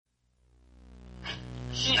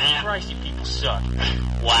Christ, you people suck.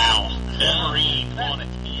 Wow. Wolverine on a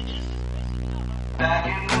tangent. Back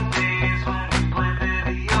in the days when we played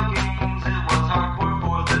video games, it was hardcore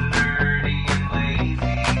for the nerdy and lazy.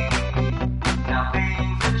 Now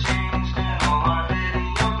things have changed and all our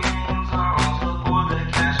video games are also for the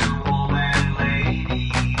casual and lady.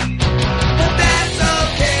 But that's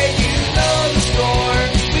okay, you know the score.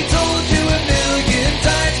 We told you a million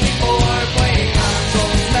times before. Playing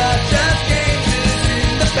consoles, not just games, is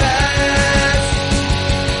in the past.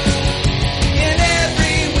 And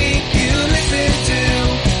every week you listen to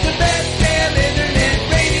the best damn internet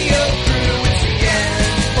radio crew. It's the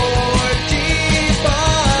N4G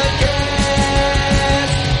podcast.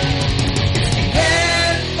 It's the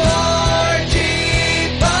N4G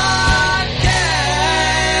podcast.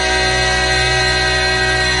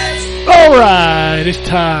 Alright, it's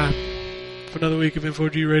time for another week of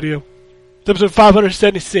N4G Radio. It's episode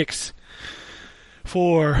 576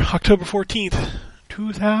 for October 14th,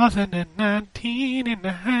 2019 in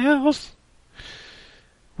the house.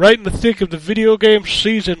 Right in the thick of the video game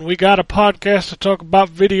season, we got a podcast to talk about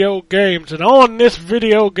video games. And on this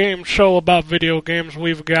video game show about video games,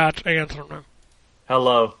 we've got Anthony.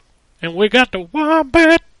 Hello. And we got the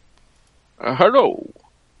Wombat. Hello.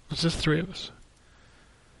 It's just three of us.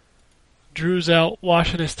 Drew's out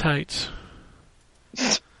washing his tights.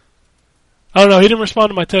 I don't know, he didn't respond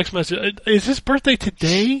to my text message. Is his birthday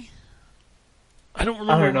today? I don't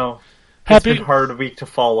remember. I don't know. Happy, It's been a hard week to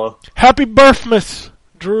follow. happy birthmas,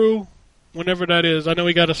 Drew. Whenever that is. I know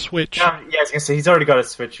he got a Switch. Yeah, I was gonna say he's already got a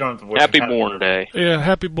Switch. You don't have to wish Happy him Born Day. Yeah,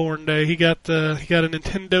 happy born day. He got a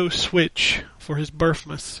Nintendo Switch for his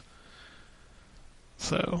birthmas.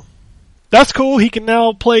 So that's cool. He can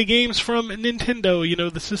now play games from Nintendo, you know,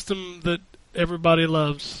 the system that everybody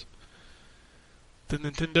loves. The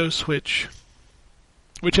Nintendo Switch.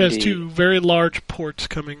 Which has Indeed. two very large ports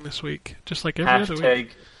coming this week. Just like every other week.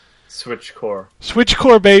 Hashtag Switch Core. Switch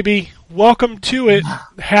Core, baby. Welcome to it.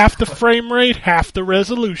 Half the frame rate, half the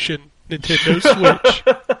resolution. Nintendo Switch.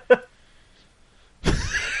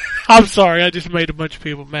 I'm sorry, I just made a bunch of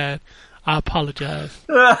people mad. I apologize.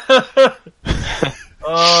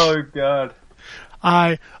 Oh god.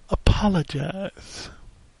 I apologize.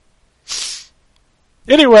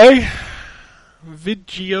 Anyway,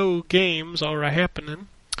 video games are happening.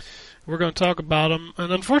 We're going to talk about them.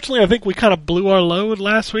 And unfortunately, I think we kind of blew our load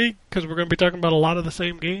last week because we're going to be talking about a lot of the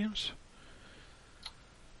same games.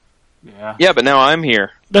 Yeah. Yeah, but now I'm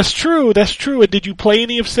here. That's true. That's true. And did you play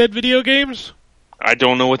any of said video games? I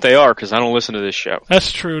don't know what they are because I don't listen to this show.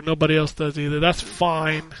 That's true. Nobody else does either. That's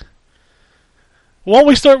fine. Why don't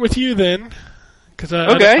we start with you then? Because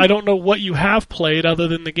Okay. I don't know what you have played other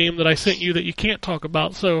than the game that I sent you that you can't talk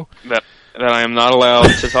about. So That I am not allowed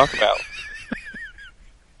to talk about.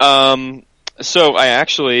 So I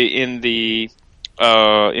actually in the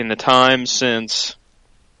time since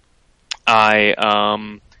I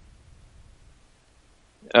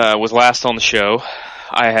was last on the show,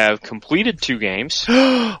 I have completed 2 games.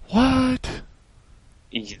 what?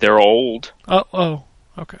 They're old. Oh,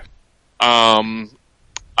 okay.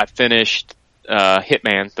 I finished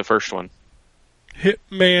Hitman, the first one,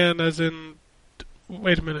 Hitman, as in.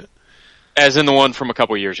 Wait a minute. as in the one from a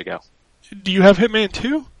couple years ago. Do you have Hitman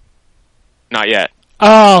 2? Not yet.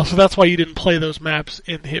 Oh, so that's why you didn't play those maps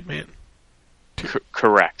in Hitman.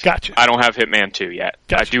 Correct. Gotcha. I don't have Hitman 2 yet.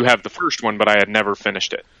 Gotcha. I do have the first one, but I had never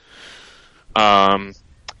finished it.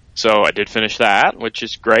 So I did finish that, which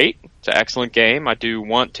is great. It's an excellent game. I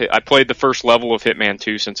played the first level of Hitman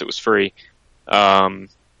 2 since it was free. And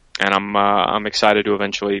I'm excited to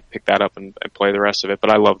eventually pick that up and play the rest of it. But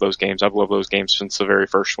I love those games. I've loved those games since the very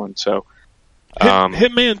first one. So,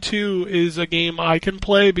 Hitman 2 is a game I can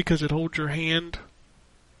play because it holds your hand.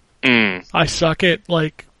 I suck at,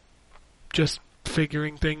 just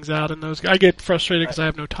figuring things out in those. I get frustrated because I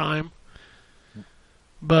have no time.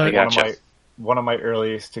 But I gotcha. One of my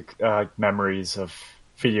earliest memories of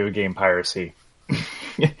video game piracy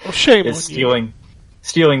shame is on you.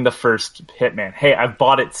 stealing the first Hitman. Hey, I've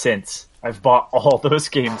bought it since. I've bought all those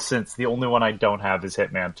games since. The only one I don't have is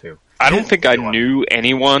Hitman 2. I don't think I knew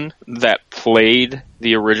anyone that played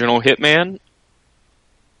the original Hitman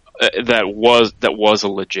that was a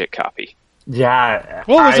legit copy. Yeah.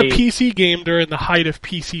 Well, it was a PC game during the height of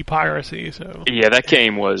PC piracy, so. Yeah, that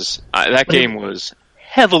game was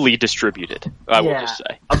heavily distributed, I will just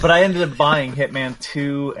say. But I ended up buying Hitman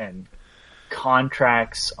 2 and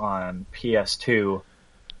Contracts on PS2.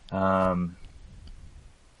 There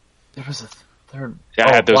was a third. Yeah,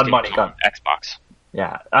 I had those Blood games Money on Gun. Xbox.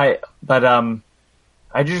 Yeah, I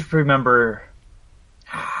just remember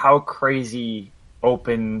how crazy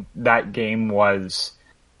open that game was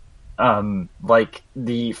Like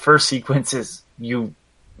the first sequence is you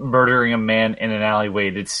murdering a man in an alleyway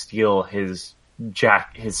to steal his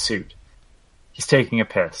suit. He's taking a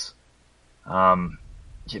piss.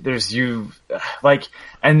 There's you, like,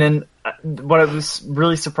 and then what was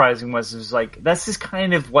really surprising was like, this is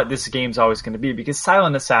kind of what this game's always going to be, because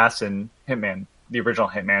Silent Assassin, Hitman, the original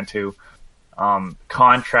Hitman 2,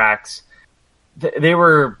 Contracts, they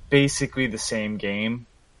were basically the same game.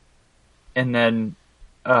 And then,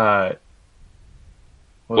 Blood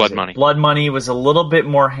Money. Blood Money was a little bit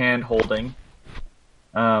more hand-holding,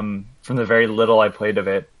 from the very little I played of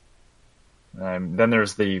it. Then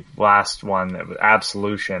there's the last one, that was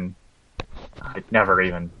Absolution. I never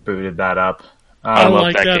even booted that up. I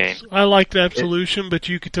love that game. I liked Absolution, but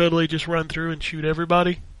you could totally just run through and shoot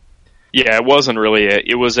everybody. Yeah, it wasn't really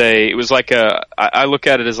it was like I look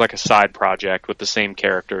at it as like a side project with the same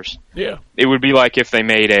characters. Yeah. It would be like if they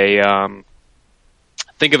made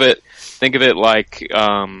think of it like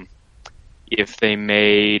if they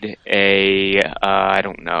made I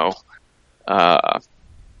don't know, a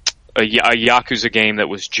Yakuza game that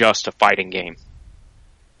was just a fighting game.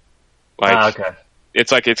 Like, okay.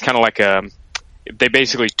 It's kind of like they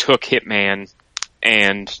basically took Hitman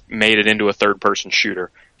and made it into a third-person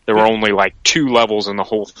shooter. There were only like 2 levels in the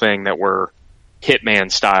whole thing that were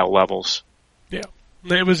Hitman-style levels. Yeah,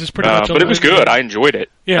 it was just pretty much. But it was good. I enjoyed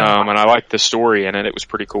it. Yeah, and I liked the story in it. It was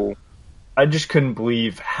pretty cool. I just couldn't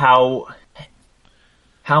believe how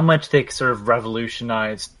much they sort of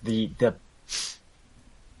revolutionized the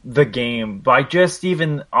game by just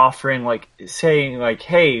even offering, like, saying, like,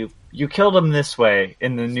 hey, you killed him this way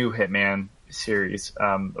in the new Hitman series,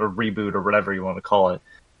 or reboot, or whatever you want to call it.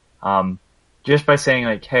 Just by saying,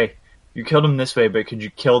 like, hey, you killed him this way, but could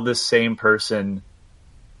you kill this same person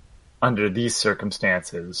under these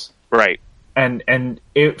circumstances? Right. And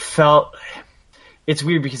it's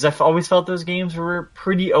weird, because I've always felt those games were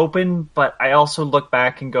pretty open, but I also look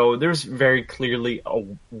back and go, there's very clearly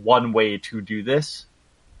one way to do this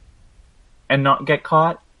and not get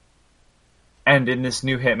caught. And in this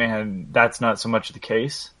new Hitman, that's not so much the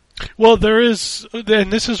case. Well, there is,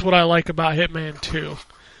 and this is what I like about Hitman 2.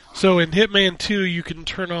 So in Hitman 2, you can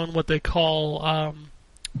turn on what they call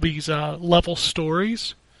these level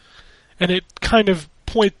stories, and it kind of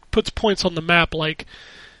puts points on the map. Like,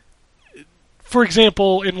 for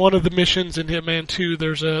example, in one of the missions in Hitman 2,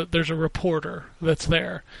 there's a reporter that's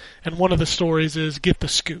there, and one of the stories is get the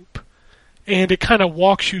scoop, and it kind of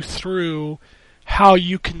walks you through how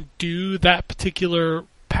you can do that particular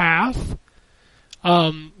path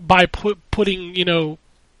by putting,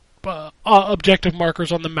 objective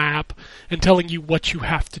markers on the map and telling you what you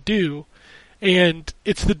have to do. And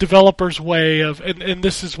it's the developer's way of, and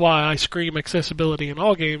this is why I scream accessibility in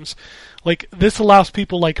all games, like, this allows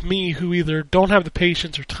people like me who either don't have the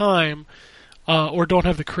patience or time, or don't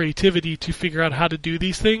have the creativity to figure out how to do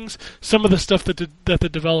these things, some of the stuff that the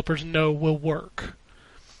developers know will work.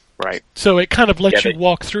 Right. So it kind of lets you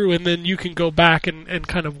walk through, and then you can go back and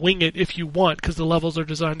kind of wing it if you want, because the levels are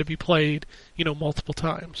designed to be played, multiple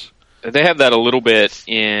times. They have that a little bit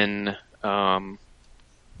in the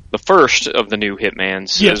first of the new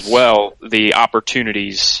Hitmans as well. The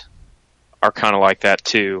opportunities are kind of like that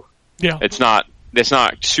too. Yeah. It's not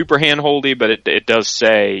super hand-holdy, but it does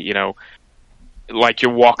say, like,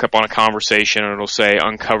 you'll walk up on a conversation and it'll say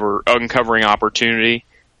uncovering opportunity,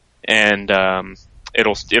 and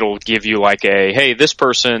it'll give you like hey, this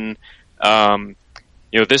person,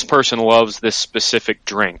 this person loves this specific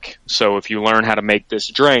drink. So if you learn how to make this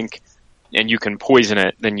drink and you can poison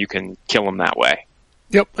it, then you can kill them that way.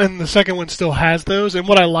 Yep, and the second one still has those. And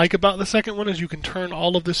what I like about the second one is you can turn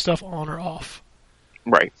all of this stuff on or off.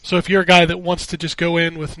 Right. So if you're a guy that wants to just go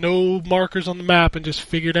in with no markers on the map and just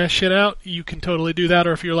figure that shit out, you can totally do that.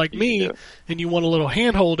 Or if you're like me and you want a little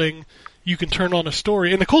hand-holding, you can turn on a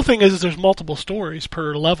story. And the cool thing is there's multiple stories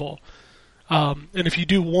per level. And if you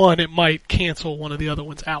do one, it might cancel one of the other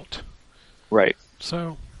ones out. Right.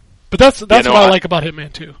 So, but that's what I like about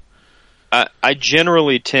Hitman 2. I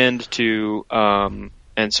generally tend to,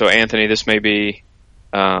 and so Anthony, this may be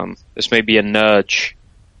a nudge,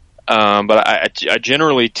 but I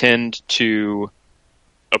generally tend to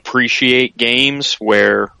appreciate games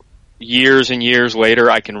where years and years later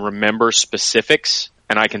I can remember specifics,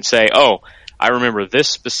 and I can say, oh, I remember this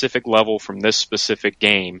specific level from this specific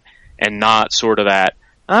game, and not sort of that,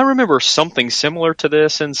 I remember something similar to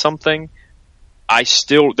this and something.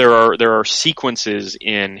 There are sequences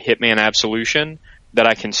in Hitman Absolution that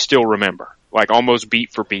I can still remember, like almost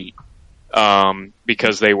beat for beat,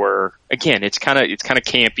 because they were, again, it's kind of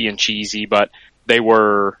campy and cheesy, but they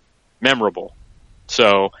were memorable.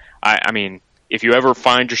 So I mean, if you ever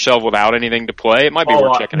find yourself without anything to play, it might be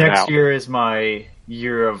worth checking it out. Next year is my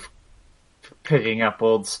year of picking up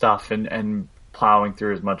old stuff and plowing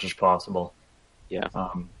through as much as possible. Yeah.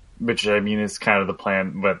 Which, I mean, is kind of the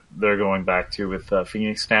plan, but they're going back to with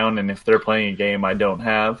Phoenix Down, and if they're playing a game I don't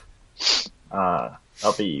have, I'll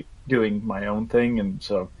be doing my own thing, and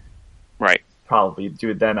so Right. probably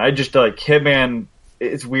do it then. I just, like, Hitman,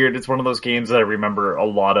 it's weird. It's one of those games that I remember a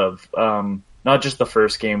lot of. Not just the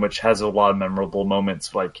first game, which has a lot of memorable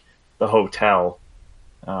moments, like the hotel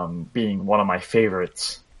being one of my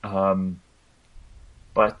favorites. But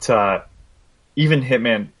even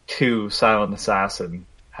Hitman 2 Silent Assassin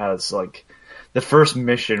has, like, the first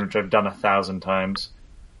mission, which I've done 1,000 times.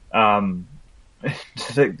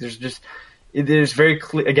 There's very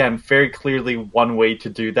clearly one way to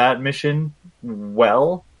do that mission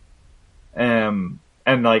well. And,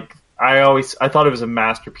 like, I thought it was a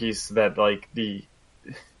masterpiece that, like,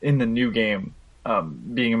 in the new game,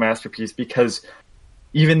 being a masterpiece, because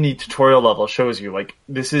even the tutorial level shows you, like,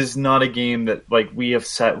 this is not a game that, like, we have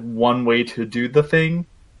set one way to do the thing.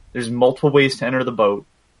 There's multiple ways to enter the boat.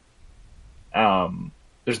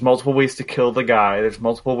 There's multiple ways to kill the guy. There's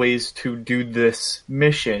multiple ways to do this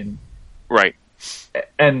mission. Right.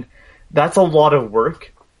 And that's a lot of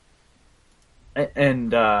work.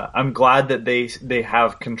 And I'm glad that they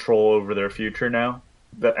have control over their future now,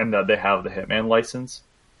 and that they have the Hitman license.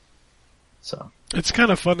 So It's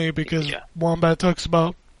kind of funny because Wombat talks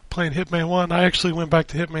about playing Hitman 1. I actually went back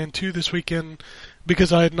to Hitman 2 this weekend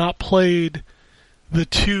because I had not played the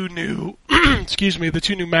two new the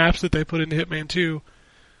two new maps that they put into Hitman 2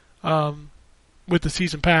 with the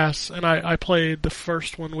season pass, and I played the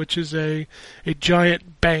first one, which is a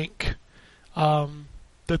giant bank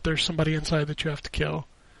that there's somebody inside that you have to kill.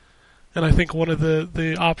 And I think one of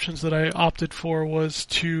the options that I opted for was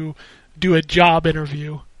to do a job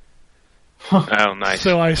interview. Oh, nice.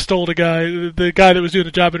 So I stole the guy that was doing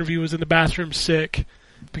the job interview was in the bathroom sick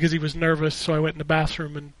because he was nervous, so I went in the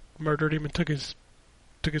bathroom and murdered him and took his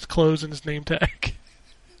clothes and his name tag.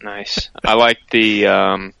 Nice. I like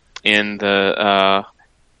the in the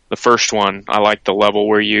first one, I like the level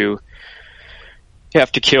where you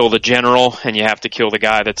have to kill the general and you have to kill the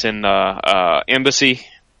guy that's in the embassy.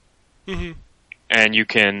 Mm-hmm. And you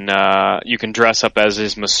can dress up as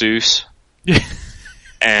his masseuse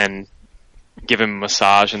and give him a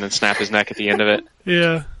massage and then snap his neck at the end of it.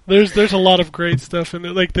 Yeah, there's a lot of great stuff in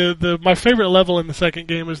it. Like my favorite level in the second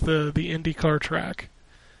game is the IndyCar track.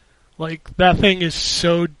 Like, that thing is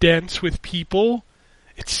so dense with people.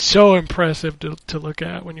 It's so impressive to look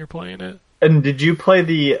at when you're playing it. And did you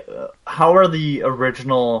play how are the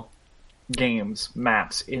original games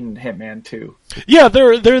maps in Hitman 2? Yeah,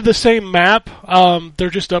 they're the same map. They're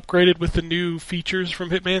just upgraded with the new features from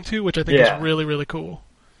Hitman 2, which I think is really, really cool.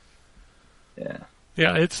 Yeah.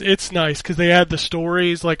 Yeah, it's nice because they add the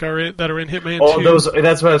stories that are in Hitman 2. Oh,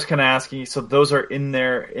 that's what I was kind of asking. So those are in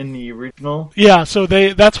there in the original? Yeah, so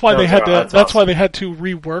that's why they had to awesome. why they had to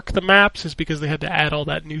rework the maps, is because they had to add all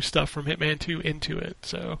that new stuff from Hitman 2 into it.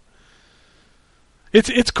 So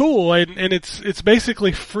it's cool, and it's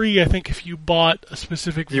basically free. I think if you bought a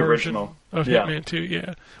specific version of Hitman 2,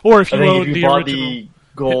 yeah, or if you owned if you the bought original. the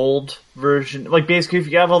gold version, like basically if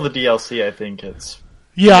you have all the DLC, I think it's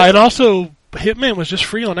and also Hitman was just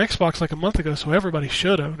free on Xbox like a month ago, so everybody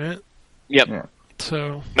should own it. Yep. Yeah.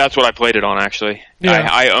 So that's what I played it on, actually. Yeah.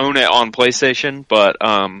 I own it on PlayStation, but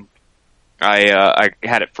I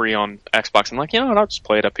had it free on Xbox. I'm like, you know what, I'll just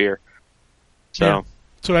play it up here. So. Yeah.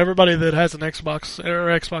 So everybody that has an Xbox or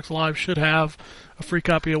Xbox Live should have a free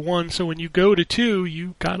copy of 1. So when you go to 2,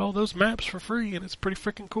 you got all those maps for free, and it's pretty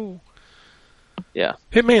freaking cool. Yeah.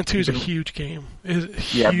 Hitman 2 is a huge game. It's a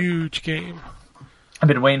huge game. I've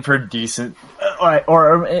been waiting for a decent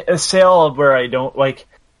or a sale where I don't like.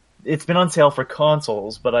 It's been on sale for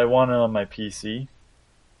consoles, but I want it on my PC.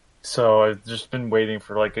 So I've just been waiting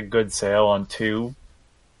for like a good sale on 2,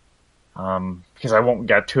 because I won't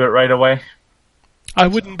get to it right away. I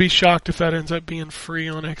wouldn't be shocked if that ends up being free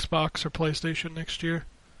on Xbox or PlayStation next year.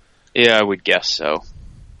 Yeah, I would guess so.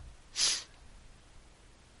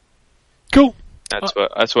 Cool.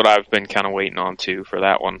 That's what I've been kind of waiting on too for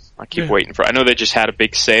that one. I keep waiting for. I know they just had a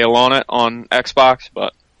big sale on it on Xbox,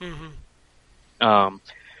 but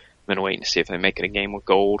been waiting to see if they make it a game with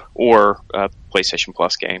gold or a PlayStation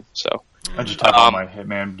Plus game. So I just have all my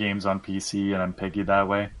Hitman games on PC, and I'm picky that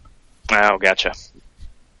way. Oh, gotcha.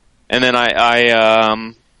 And then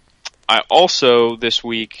I also this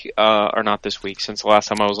week, or not this week, since the last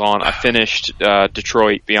time I was on, I finished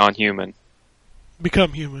Detroit Beyond Human.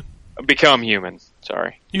 Become Human.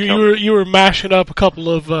 Sorry. You were mashing up a couple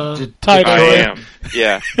of titles. I am.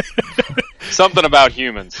 Yeah. Something about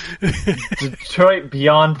humans. Detroit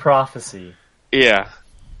Beyond Prophecy. Yeah.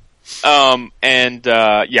 Yeah,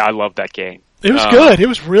 I love that game. It was good. It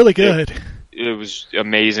was really good. It was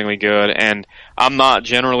amazingly good, and I'm not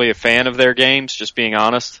generally a fan of their games, just being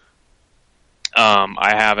honest.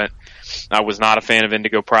 I was not a fan of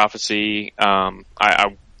Indigo Prophecy.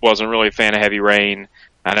 I wasn't really a fan of Heavy Rain.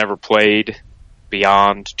 I never played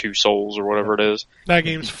Beyond Two Souls or whatever it is. That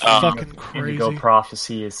game's fucking crazy. Indigo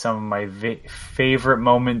Prophecy is some of my favorite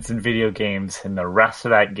moments in video games, and the rest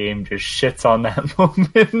of that game just shits on that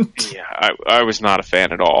moment. Yeah, I was not a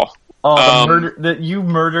fan at all. Oh, you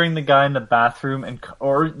murdering the guy in the bathroom,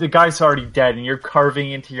 or the guy's already dead, and you're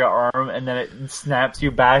carving into your arm, and then it snaps you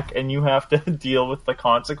back, and you have to deal with the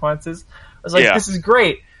consequences. I was like, This is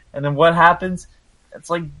great. And then what happens? It's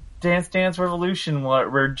like Dance Dance Revolution,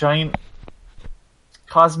 where giant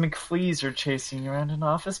cosmic fleas are chasing you around an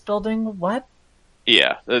office building. What?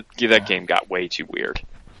 Yeah, that game got way too weird.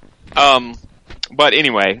 But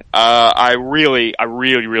anyway, I really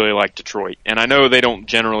like Detroit, and I know they don't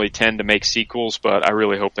generally tend to make sequels, but I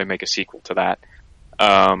really hope they make a sequel to that,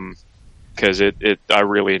 because I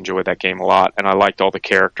really enjoyed that game a lot, and I liked all the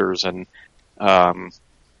characters. And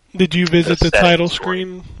did you visit the title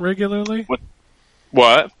screen regularly?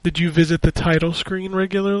 What? Did you visit the title screen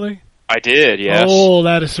regularly? I did. Yes. Oh,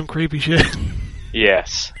 that is some creepy shit.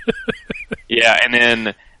 Yes. Yeah, and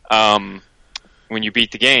then when you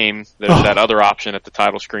beat the game, there's that other option at the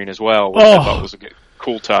title screen as well, which I thought was a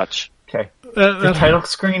cool touch. Okay. The title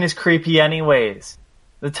screen is creepy anyways.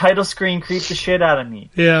 The title screen creeped the shit out of me.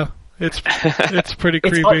 Yeah, it's pretty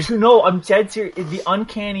creepy. No, I'm dead serious. The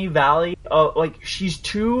uncanny valley, she's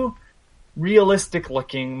too realistic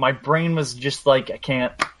looking. My brain was just like, I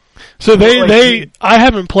can't. So I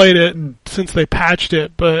haven't played it since they patched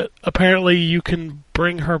it, but apparently you can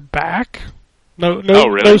bring her back.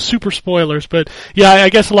 No super spoilers, but yeah, I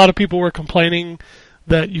guess a lot of people were complaining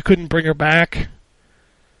that you couldn't bring her back.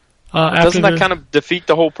 Doesn't that kind of defeat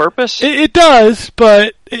the whole purpose? It does,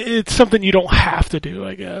 but it's something you don't have to do,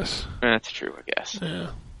 I guess. That's true, I guess. Yeah.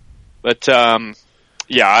 But I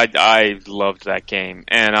loved that game,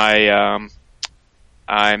 and I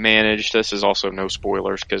managed. This is also no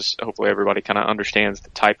spoilers because hopefully everybody kind of understands the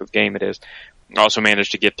type of game it is. I also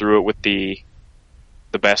managed to get through it with the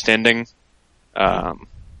best ending.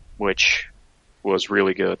 Which was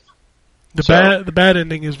really good. The bad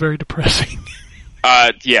ending is very depressing.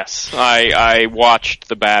 Yes, I watched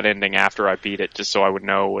the bad ending after I beat it just so I would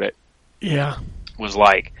know what it was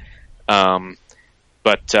like. I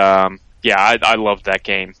loved that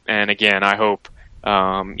game, and again, I hope,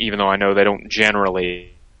 even though I know they don't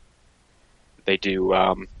generally, they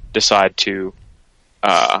do decide to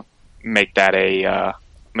make a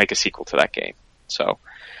sequel to that game. So.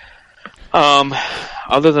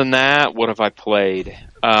 Other than that, what have I played?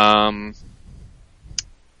 The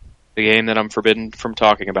game that I'm forbidden from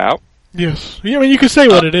talking about. Yes. I mean, you can say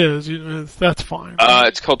what it is. That's fine.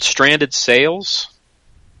 It's called Stranded Sails.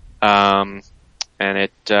 And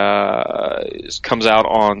it comes out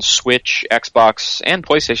on Switch, Xbox, and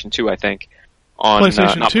PlayStation 2, I think.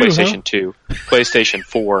 PlayStation 2. PlayStation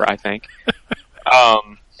 4, I think.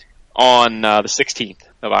 On the 16th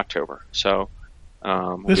of October. So,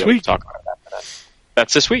 we'll this be able week. to talk about that.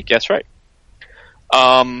 That's this week. That's right.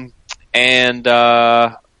 Other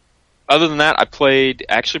than that, I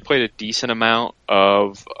actually played a decent amount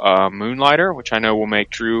of Moonlighter, which I know will make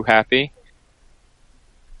Drew happy.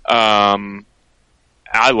 I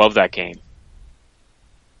love that game.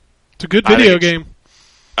 It's a good video game.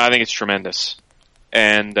 I think it's tremendous,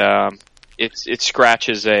 and it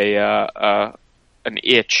scratches an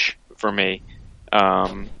itch for me.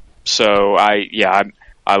 So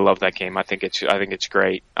I love that game. I think it's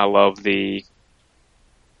great. I love the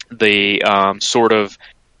sort of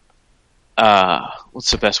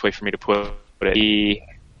what's the best way for me to put it?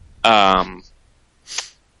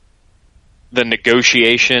 The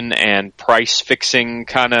negotiation and price fixing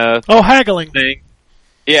kind of haggling thing.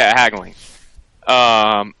 Yeah, haggling.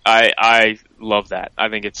 I love that. I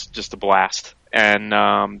think it's just a blast, and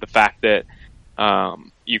the fact that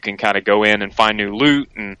you can kind of go in and find new loot,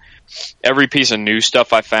 and every piece of new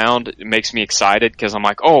stuff I found, it makes me excited because I'm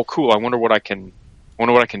like, oh, cool. I wonder what I can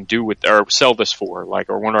do with or sell this for,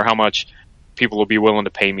 or wonder how much people will be willing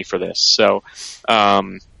to pay me for this. So,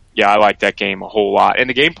 I like that game a whole lot, and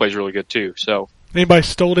the gameplay's really good too. So, anybody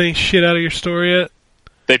stole any shit out of your store yet?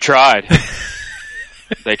 They tried.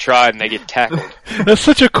 They tried, and they get tackled. That's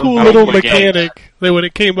such a cool little mechanic that when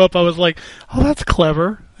it came up, I was like, oh, that's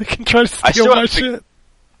clever. They can try to steal my shit.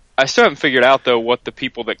 I still haven't figured out though what the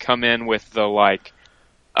people that come in with the like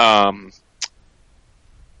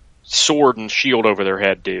sword and shield over their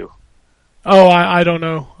head do. Oh, I don't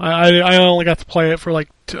know. I only got to play it for like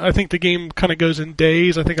I think the game kind of goes in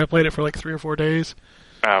days. I think I played it for like 3 or 4 days.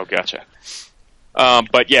 Oh, gotcha.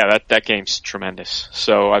 But yeah, that game's tremendous.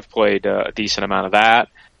 So I've played a decent amount of that,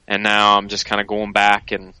 and now I'm just kind of going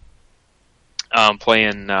back and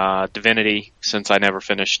playing Divinity since I never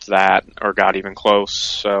finished that or got even close.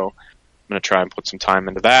 So I'm going to try and put some time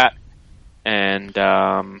into that, and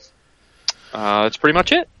that's pretty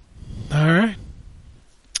much it. All right.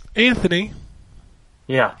 Anthony,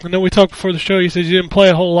 Yeah. I know we talked before the show. You said you didn't play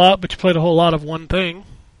a whole lot, but you played a whole lot of one thing.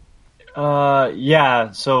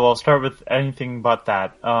 Yeah, so I'll start with anything but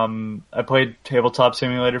that. I played Tabletop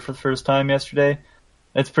Simulator for the first time yesterday.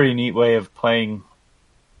 It's a pretty neat way of playing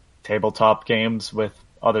tabletop games with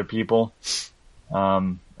other people.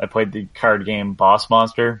 I played the card game Boss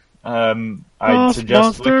Monster. I'd Boss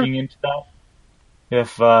suggest Monster? looking into that.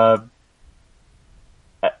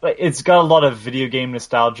 It's got a lot of video game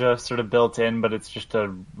nostalgia sort of built in, but it's just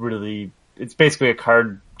it's basically a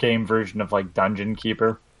card game version of like Dungeon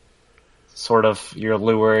Keeper. Sort of, you're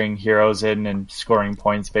luring heroes in and scoring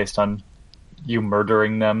points based on you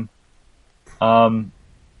murdering them. I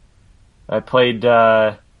played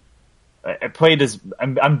as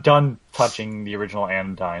I'm done touching the original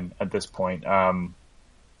Anodyne at this point. I've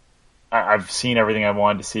seen everything I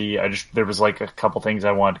wanted to see. There was like a couple things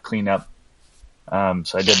I wanted to clean up.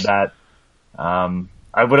 So I did that.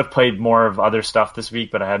 I would have played more of other stuff this week,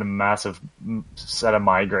 but I had a massive set of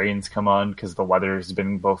migraines come on because the weather has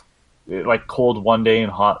been both like cold one day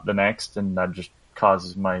and hot the next, and that just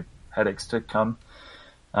causes my headaches to come.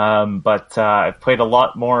 But I've played a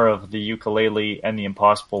lot more of the Yooka-Laylee and the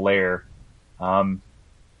Impossible Lair. I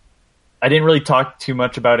didn't really talk too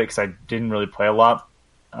much about it because I didn't really play a lot.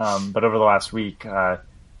 But over the last week,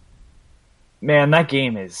 man, that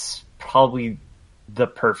game is probably the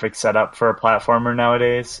perfect setup for a platformer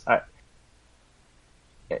nowadays.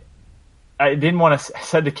 I didn't want to. I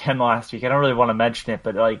said to Ken last week, I don't really want to mention it,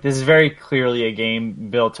 but like this is very clearly a game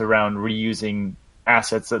built around reusing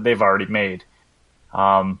assets that they've already made.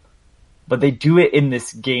 But they do it in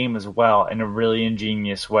this game as well in a really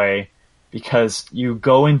ingenious way because you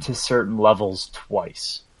go into certain levels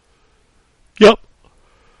twice. Yep.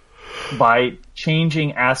 By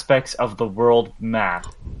changing aspects of the world map.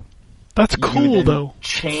 That's cool, though.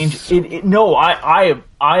 Change it. No,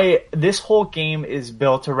 this whole game is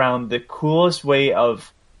built around the coolest way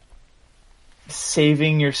of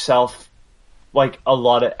saving yourself, like a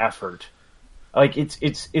lot of effort. Like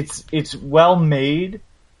it's well made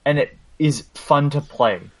and it is fun to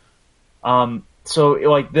play. So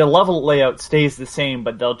like the level layout stays the same,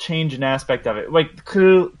 but they'll change an aspect of it. Like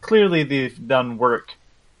clearly they've done work.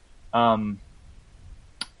 As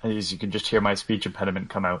you can just hear my speech impediment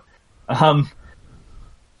come out.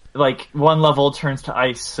 Like one level turns to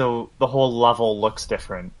ice, so the whole level looks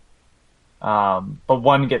different. But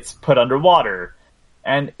one gets put underwater,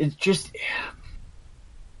 and it's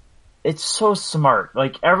so smart.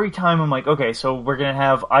 Like every time I'm like, okay, so we're gonna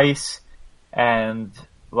have ice and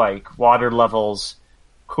like water levels,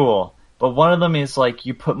 cool. But one of them is like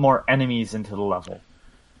you put more enemies into the level.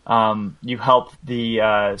 You help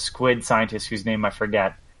the squid scientist whose name I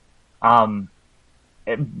forget.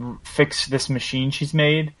 Fix this machine she's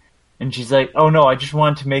made, and she's like, oh no, I just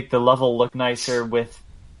wanted to make the level look nicer with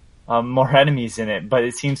more enemies in it, but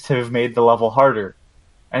it seems to have made the level harder.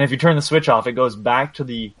 And if you turn the switch off, it goes back to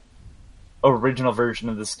the original version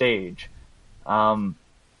of the stage. And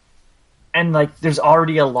like there's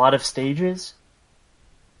already a lot of stages,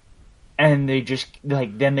 and they just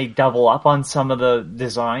like then they double up on some of the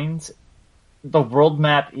designs. The world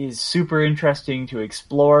map is super interesting to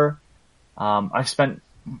explore. I've spent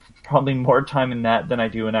probably more time in that than I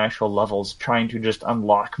do in actual levels, trying to just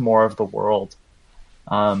unlock more of the world.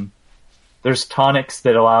 There's tonics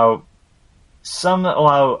that allow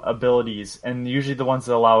abilities, and usually the ones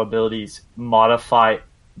that allow abilities modify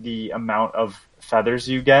the amount of feathers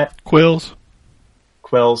you get. Quills.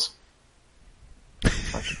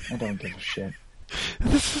 I don't give a shit.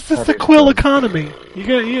 This is the quill economy.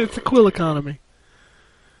 It's a quill economy.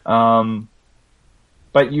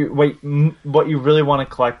 But what you really want to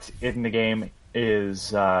collect in the game is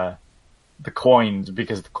the coins,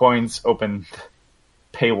 because the coins open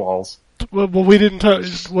paywalls. Well, we didn't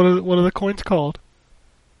touch. What are the coins called?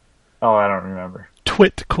 Oh, I don't remember.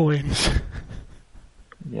 Twit coins.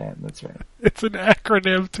 Yeah, that's right. It's an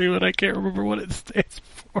acronym too, and I can't remember what it stands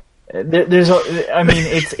for.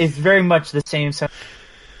 It's very much the same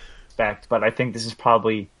aspect, but I think this is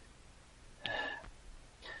probably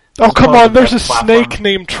Oh, come probably on, the there's a best platform. snake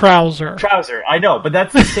named Trouser. Trouser. I know, but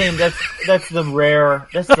that's the same. That's the rare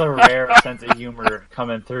sense of humor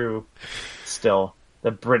coming through. Still,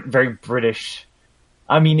 the very British.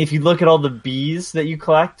 I mean, if you look at all the bees that you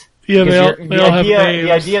collect, Yeah, because they all have names.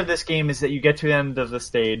 the idea of this game is that you get to the end of the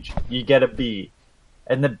stage, you get a bee,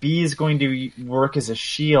 and the bee is going to work as a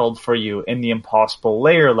shield for you in the impossible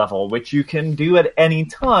layer level, which you can do at any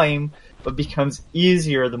time, but becomes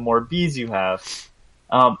easier the more bees you have.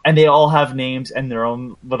 And they all have names and their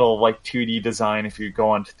own little 2D design. If you go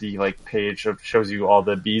onto the page that shows you all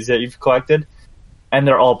the bees that you've collected, and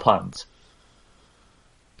they're all puns.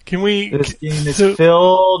 Can we? This game is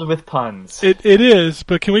filled with puns. It is,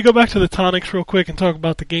 but can we go back to the tonics real quick and talk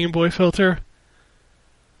about the Game Boy filter?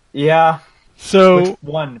 Yeah. So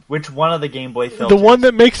Which one of the Game Boy filters? the one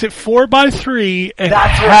that makes it 4x3 and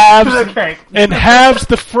That's halves okay. and halves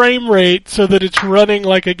the frame rate so that it's running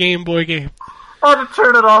like a Game Boy game. I had to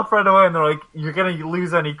turn it off right away, and they're like, "You're gonna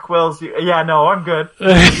lose any quills." Yeah, no, I'm good.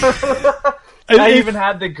 I even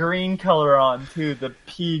had the green color on too, the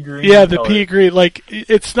pea green. Yeah, the color. pea green.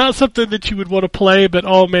 It's not something that you would want to play, but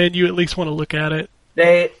oh man, you at least want to look at it.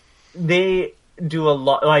 They do a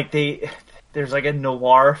lot. There's a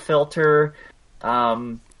noir filter.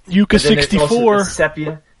 Yuka Then there's also 64. the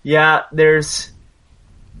sepia. Yeah, there's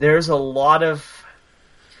a lot of.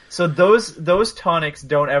 So those tonics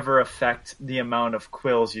don't ever affect the amount of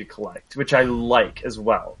quills you collect, which I like as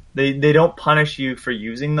well. They don't punish you for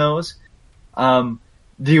using those.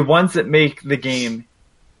 The ones that make the game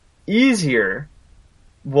easier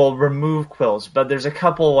will remove quills, but there's a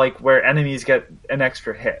couple where enemies get an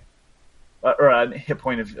extra hit or a hit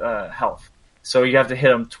point of health. So you have to hit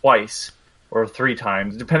them twice or 3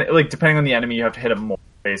 times, depending on the enemy. You have to hit them more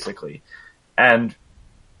basically, and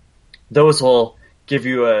those will give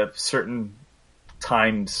you a certain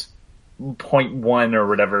times 0.1 or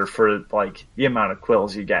whatever for the amount of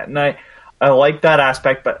quills you get. And I like that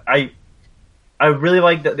aspect, but I really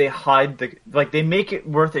like that they hide they make it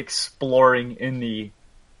worth exploring in the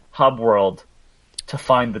hub world to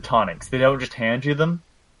find the tonics. They don't just hand you them.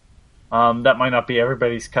 That might not be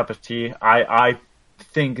everybody's cup of tea. I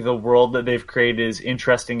think the world that they've created is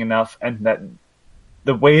interesting enough, and that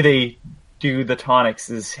the way they do the tonics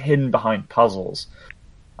is hidden behind puzzles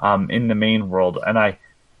in the main world, and I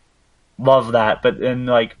love that. But then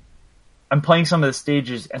I'm playing some of the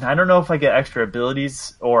stages, and I don't know if I get extra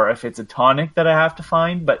abilities or if it's a tonic that I have to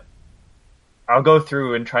find, but I'll go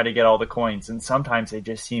through and try to get all the coins, and sometimes they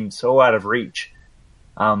just seem so out of reach.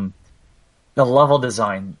 The level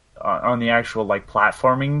design on the actual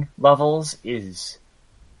platforming levels is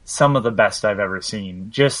some of the best I've ever seen.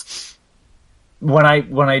 Just when I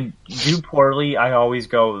do poorly, I always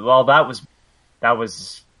go, well, that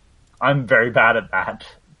was I'm very bad at that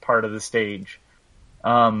part of the stage.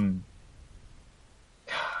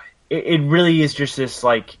 It really is just this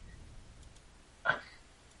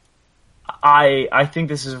I think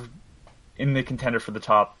this is in the contender for the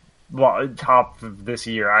top of this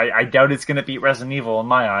year. I doubt it's going to beat Resident Evil in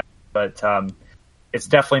my eyes, but it's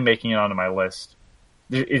definitely making it onto my list.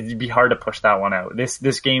 It'd be hard to push that one out.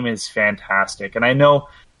 This game is fantastic, and I know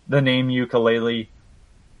the name Yooka-Laylee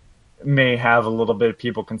may have a little bit of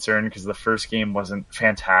people concerned because the first game wasn't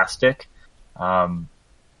fantastic, and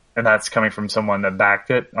that's coming from someone that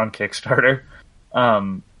backed it on Kickstarter.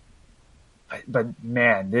 But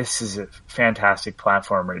man, this is a fantastic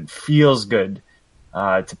platformer. It feels good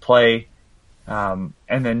to play. And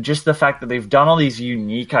then just the fact that they've done all these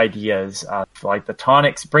unique ideas, the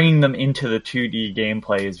tonics, bringing them into the 2D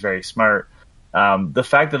gameplay is very smart. The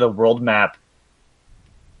fact that the world map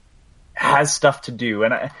has stuff to do,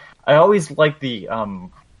 and I always like the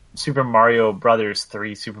Super Mario Brothers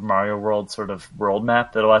 3 Super Mario World sort of world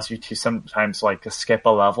map that allows you to sometimes to skip a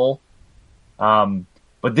level.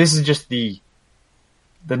 But this is just the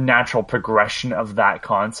natural progression of that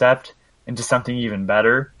concept into something even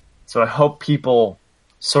better. So I hope people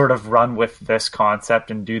sort of run with this concept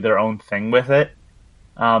and do their own thing with it.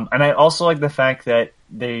 And I also like the fact that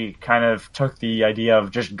they kind of took the idea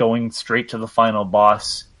of just going straight to the final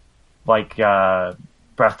boss like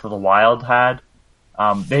Breath of the Wild had.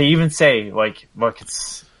 They even say, look,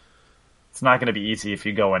 it's not going to be easy if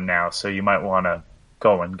you go in now, so you might want to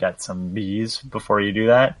go and get some bees before you do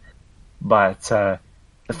that. But the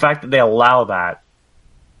fact that they allow that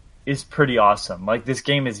is pretty awesome. This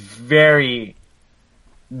game is very,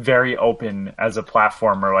 very open as a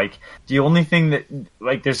platformer. The only thing that,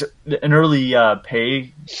 there's an early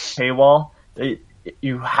paywall.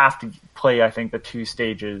 You have to play, I think, the 2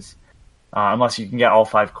 stages, unless you can get all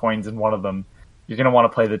 5 coins in one of them. You're going to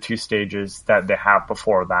want to play the 2 stages that they have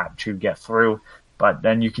before that to get through. but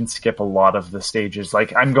then you can skip a lot of the stages.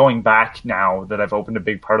 Like, I'm going back now that I've opened a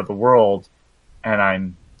big part of the world, and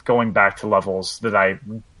I'm going back to levels that I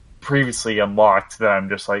previously unlocked that I'm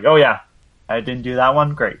just like, oh yeah, I didn't do that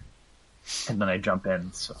one, great. And then I jump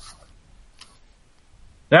in, so.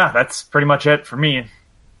 Yeah, that's pretty much it for me.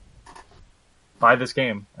 Buy this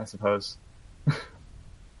game, I suppose. It's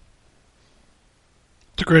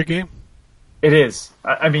a great game. It is.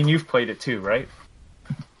 I mean, you've played it too, right?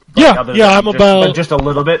 Yeah, Other yeah, than I'm about... just a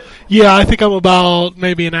little bit? Yeah, I think I'm about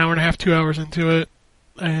maybe an hour and a half, 2 hours into it,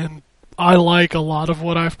 and I like a lot of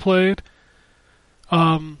what I've played.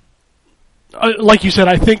 Like you said,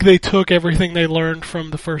 I think they took everything they learned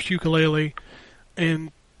from the first Yooka-Laylee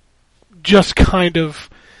and just kind of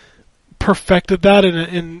perfected that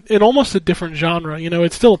in almost a different genre. You know,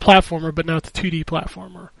 it's still a platformer, but now it's a 2D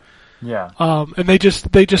platformer. Yeah. And they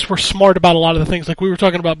just were smart about a lot of the things. Like we were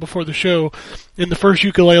talking about before the show, in the first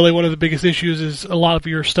Yooka-Laylee, one of the biggest issues is a lot of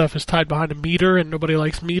your stuff is tied behind a meter, and nobody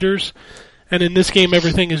likes meters. And in this game,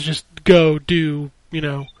 everything is just go, do, you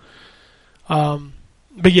know.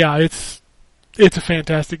 But yeah, it's a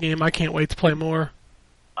fantastic game. I can't wait to play more.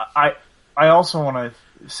 I also want to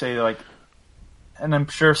say, like, and I'm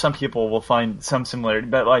sure some people will find some similarity,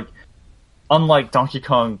 but, like, unlike Donkey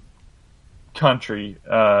Kong Country,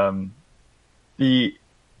 the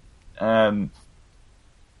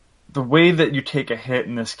way that you take a hit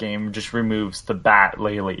in this game just removes the Bat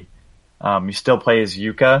Laylee. You still play as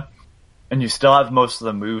Yuka, and you still have most of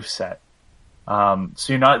the move set. So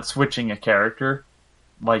you're not switching a character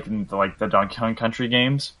like in the Donkey Kong Country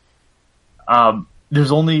games.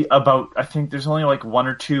 There's only like one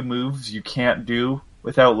or two moves you can't do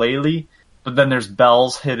without Laylee, but then there's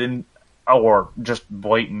bells hidden or just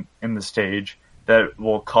blatant in the stage that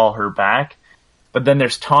will call her back. But then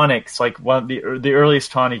there's tonics, like one of the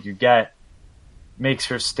earliest tonic you get makes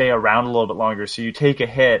her stay around a little bit longer. So you take a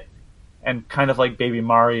hit, and kind of like Baby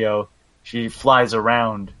Mario, she flies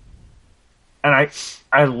around. And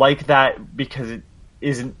I like that because it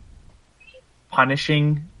isn't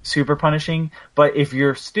super punishing, but if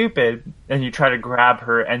you're stupid and you try to grab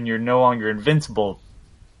her and you're no longer invincible,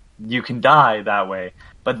 you can die that way.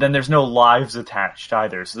 But then there's no lives attached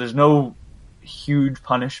either, so there's no huge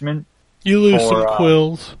punishment. You lose some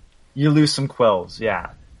quills. You lose some quills,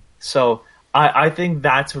 yeah. So I think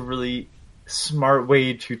that's a really smart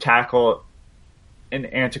way to tackle an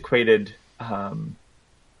antiquated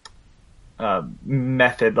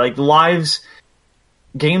method. Like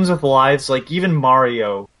games with lives, like even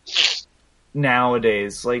Mario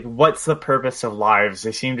nowadays, like what's the purpose of lives?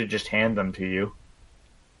 They seem to just hand them to you.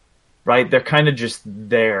 Right? They're kind of just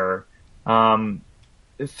there.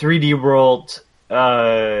 3D World,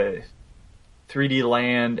 3D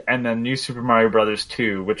Land, and then New Super Mario Bros.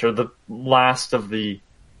 2, which are the last of the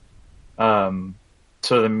sort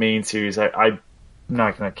of the main series. I'm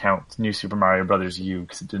not going to count New Super Mario Bros. U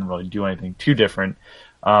because it didn't really do anything too different.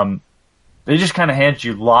 They just kind of hand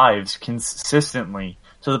you lives consistently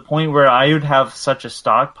to the point where I would have such a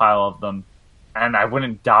stockpile of them and I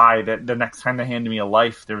wouldn't die that the next time they handed me a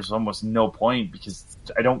life, there was almost no point because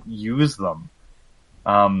I don't use them.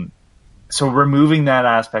 So removing that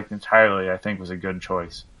aspect entirely, I think, was a good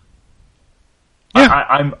choice.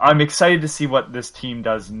 Yeah. I'm excited to see what this team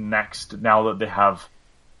does next now that they have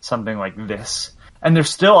something like this. And they're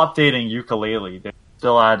still updating Yooka-Laylee. They're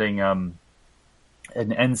still adding an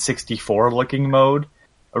N64 looking mode.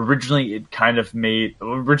 Originally it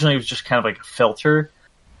was just kind of like a filter,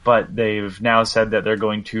 but they've now said that they're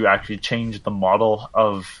going to actually change the model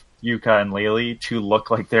of Yuka and Laylee to look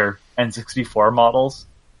like their N64 models.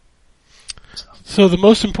 So the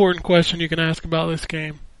most important question you can ask about this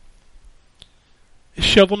game, is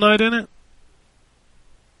Shovel Knight in it?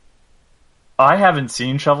 I haven't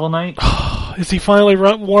seen Shovel Knight. Is he finally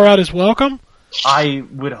wore out his welcome? I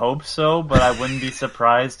would hope so, but I wouldn't be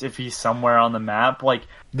surprised if he's somewhere on the map. Like,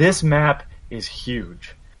 this map is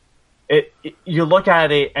huge. You look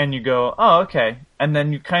at it and you go, oh, okay. And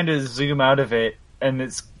then you kind of zoom out of it, and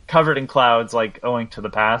it's covered in clouds like A Link to the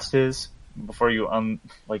Past is, before you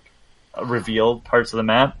reveal parts of the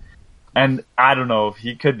map. And I don't know, if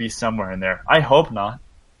he could be somewhere in there. I hope not.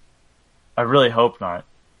 I really hope not.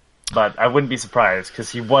 But I wouldn't be surprised because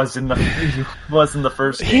he was in the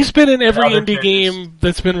first game. He's been in every indie game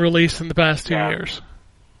that's been released in the past 2 years.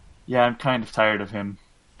 Yeah, I'm kind of tired of him.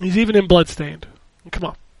 He's even in Bloodstained. Come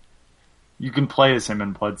on. You can play as him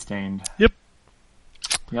in Bloodstained. Yep.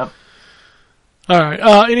 Alright,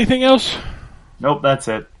 anything else? Nope, that's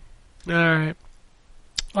it. Alright.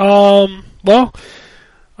 Well,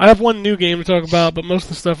 I have one new game to talk about, but most of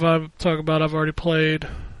the stuff I talk about I've already played.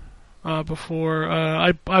 before.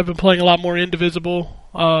 I've been playing a lot more Indivisible.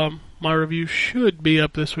 My review should be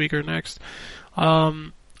up this week or next.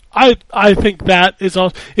 I think that is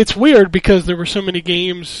all. It's weird because there were so many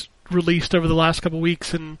games released over the last couple of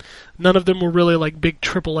weeks, and none of them were really like big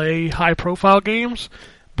AAA high-profile games.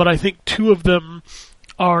 But I think two of them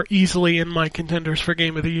are easily in my contenders for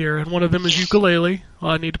Game of the Year, and one of them is Yooka-Laylee.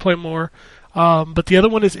 I need to play more. But the other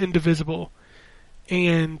one is Indivisible.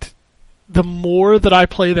 And the more that I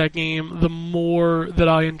play that game, the more that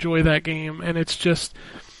I enjoy that game. And it's just,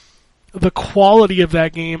 the quality of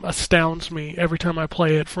that game astounds me every time I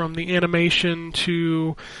play it, from the animation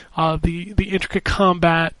to the intricate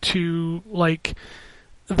combat to like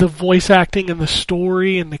the voice acting and the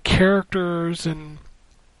story and the characters, and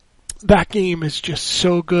that game is just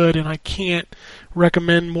so good, and I can't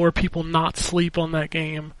recommend more people not sleep on that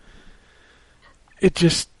game. It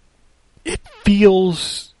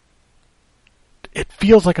feels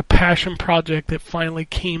like a passion project that finally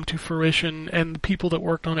came to fruition, and the people that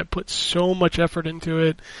worked on it put so much effort into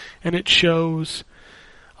it, and it shows.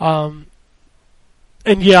 And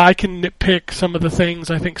yeah, I can nitpick some of the things.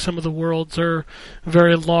 I think some of the worlds are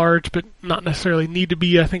very large, but not necessarily need to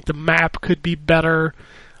be. I think the map could be better.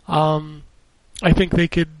 I think they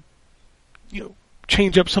could,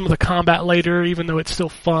 change up some of the combat later, even though it's still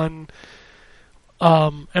fun.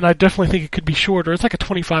 And I definitely think it could be shorter. It's like a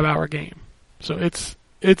 25-hour game. So it's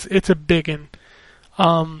a biggin.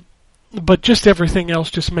 But just everything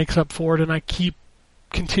else just makes up for it, and I keep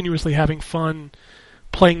continuously having fun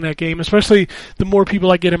playing that game. Especially the more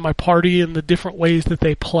people I get in my party, and the different ways that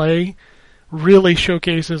they play really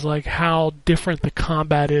showcases like how different the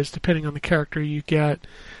combat is depending on the character you get.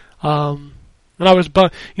 And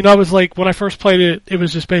I was like, when I first played it, it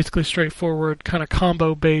was just basically straightforward, kind of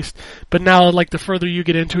combo based. But now, like, the further you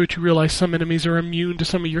get into it, you realize some enemies are immune to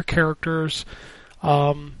some of your characters.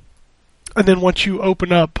 And then once you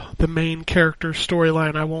open up the main character's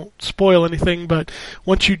storyline, I won't spoil anything, but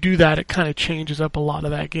once you do that, it kind of changes up a lot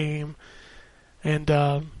of that game. And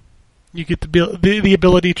you get the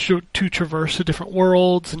ability to traverse the different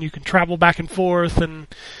worlds, and you can travel back and forth, and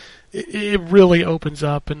it really opens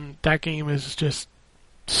up, and that game is just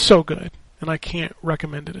so good, and I can't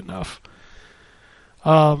recommend it enough.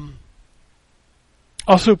 Also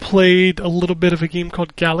played a little bit of a game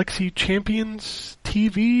called Galaxy Champions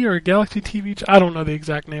TV, or Galaxy TV, I don't know the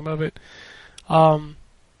exact name of it.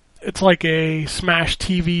 It's like a Smash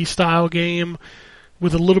TV style game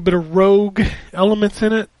with a little bit of rogue elements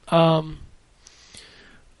in it. But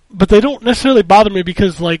they don't necessarily bother me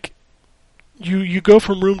because, like, you go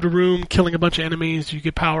from room to room, killing a bunch of enemies, you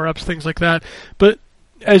get power-ups, things like that. But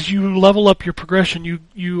as you level up your progression,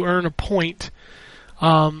 you earn a point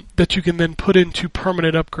that you can then put into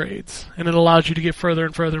permanent upgrades, and it allows you to get further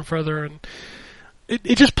and further and further. And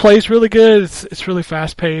it just plays really good. It's really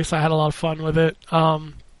fast-paced. I had a lot of fun with it. I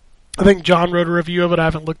think John wrote a review of it. I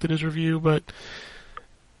haven't looked at his review, but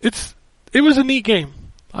it was a neat game.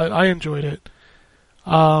 I enjoyed it.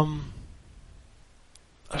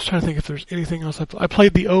 I was trying to think if there's anything else. I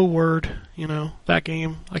played the O Word, that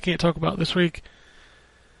game. I can't talk about this week.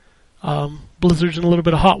 Blizzard's in a little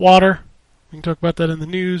bit of hot water. We can talk about that in the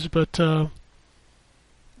news, but I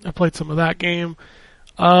played some of that game.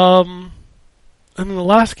 And then the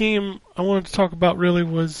last game I wanted to talk about really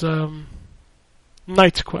was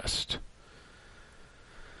Knight's Quest.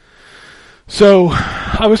 So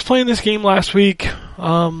I was playing this game last week.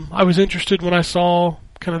 I was interested when I saw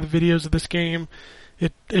kind of the videos of this game.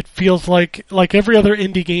 It feels like every other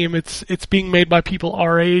indie game, it's being made by people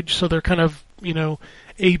our age, so they're kind of,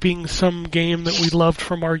 aping some game that we loved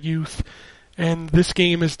from our youth. And this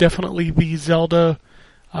game is definitely the Zelda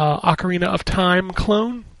Ocarina of Time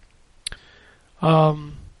clone.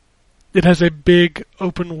 It has a big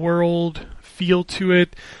open world feel to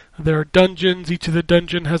it. There are dungeons. Each of the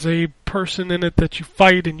dungeon has a person in it that you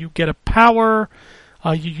fight, and you get a power.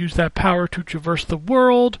 You use that power to traverse the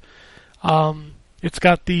world. It's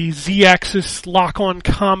got the Z-axis lock-on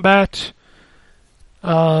combat.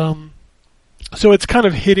 So it's kind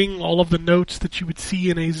of hitting all of the notes that you would see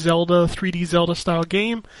in a 3D Zelda style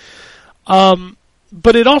game.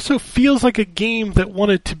 But it also feels like a game that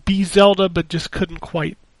wanted to be Zelda but just couldn't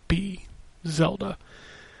quite be Zelda.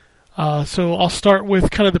 So I'll start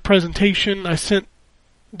with kind of the presentation. I sent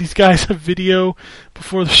these guys a video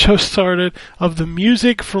before the show started of the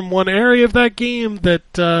music from one area of that game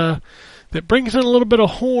that brings in a little bit of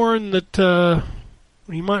horn that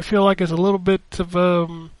you might feel like is a little bit of a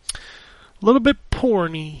little bit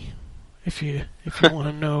porny, if you want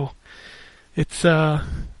to know. It's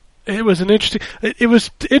it was an interesting. It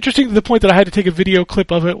was interesting to the point that I had to take a video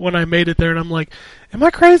clip of it when I made it there, and I'm like, "Am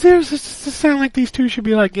I crazy? Or does this sound like these two should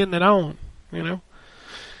be like getting it on?" You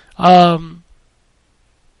know.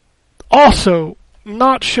 Also,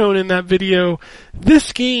 not shown in that video,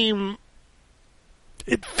 this game,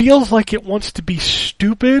 it feels like it wants to be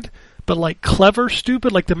stupid, but like clever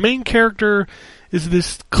stupid. Like the main character is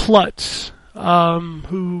this klutz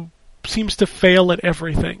who seems to fail at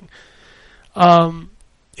everything.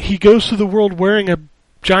 He goes through the world wearing a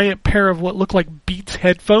giant pair of what look like Beats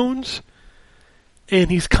headphones, and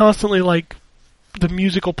he's constantly like the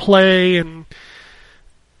musical play, and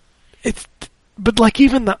but like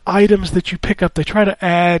even the items that you pick up, they try to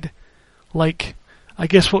add like, I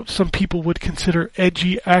guess what some people would consider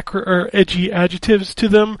edgy adjectives to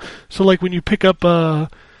them. So like when you pick up a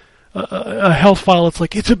health file, it's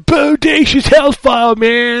like, it's a bodacious health file,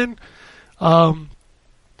 man. Wow.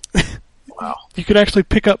 You can actually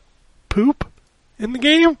pick up poop in the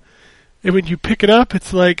game, and when you pick it up,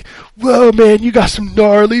 it's like, whoa, man, you got some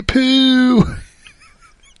gnarly poo.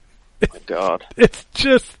 Oh my God. It's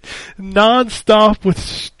just non-stop with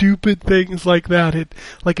stupid things like that.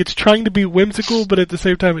 It's trying to be whimsical, but at the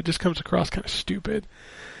same time, it just comes across kind of stupid.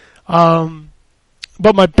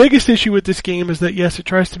 But my biggest issue with this game is that, yes, it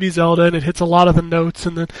tries to be Zelda, and it hits a lot of the notes,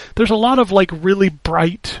 and then there's a lot of like really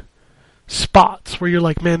bright spots where you're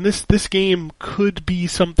like, man, this game could be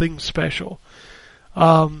something special.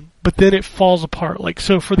 But then it falls apart. Like,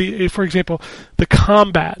 so for example, the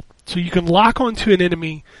combat. So you can lock onto an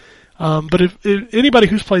enemy, but if anybody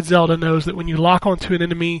who's played Zelda knows that when you lock onto an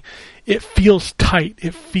enemy, it feels tight.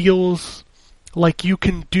 It feels like you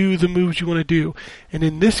can do the moves you want to do. And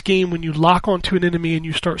in this game, when you lock onto an enemy and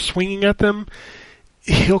you start swinging at them,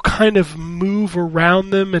 he'll kind of move around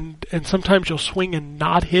them, and sometimes you'll swing and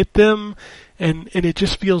not hit them, and it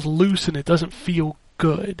just feels loose, and it doesn't feel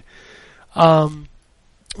good. The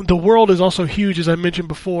world is also huge, as I mentioned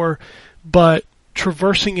before, but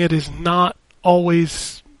traversing it is not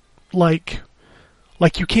always like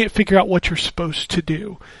you can't figure out what you're supposed to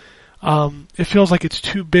do. It feels like it's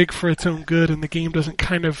too big for its own good, and the game doesn't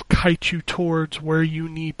kind of kite you towards where you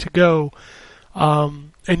need to go.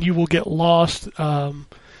 And you will get lost, and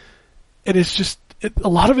it's just, a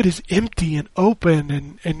lot of it is empty and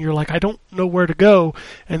open, and you're like, I don't know where to go,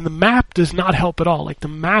 and the map does not help at all. Like, the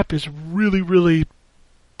map is really, really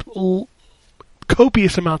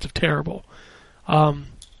copious amounts of terrible.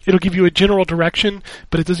 It'll give you a general direction,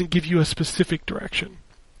 but it doesn't give you a specific direction.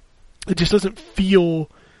 It just doesn't feel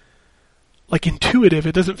like intuitive.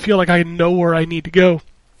 It doesn't feel like I know where I need to go.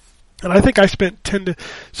 And I think I spent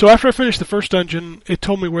so after I finished the first dungeon, it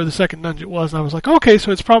told me where the second dungeon was, and I was like, okay, so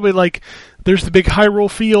it's probably like, there's the big Hyrule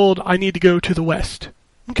field, I need to go to the west.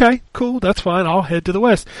 Okay, cool, that's fine, I'll head to the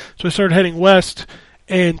west. So I started heading west,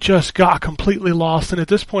 and just got completely lost, and at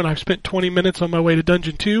this point I've spent 20 minutes on my way to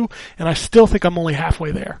Dungeon 2, and I still think I'm only halfway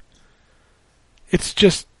there. It's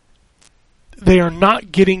just, they are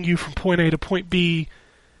not getting you from point A to point B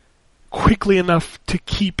quickly enough to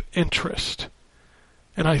keep interest.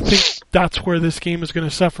 And I think that's where this game is going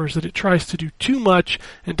to suffer, is that it tries to do too much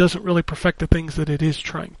and doesn't really perfect the things that it is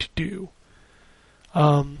trying to do.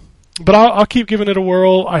 But I'll keep giving it a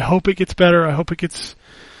whirl. I hope it gets better. I hope it gets...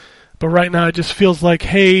 But right now it just feels like,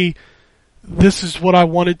 hey, this is what I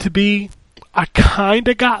wanted to be. I kind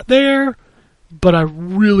of got there, but I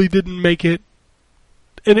really didn't make it.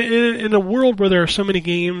 In a world where there are so many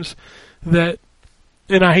games that,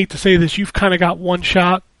 and I hate to say this, you've kind of got one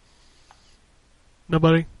shot.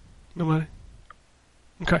 Nobody? Okay.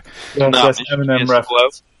 Yes, Eminem ref.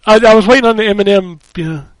 I was waiting on the Eminem.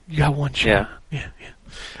 Yeah, you got one shot. Yeah.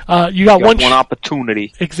 You got one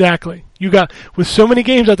opportunity. Exactly. You got, with so many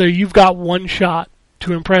games out there, you've got one shot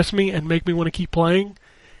to impress me and make me want to keep playing.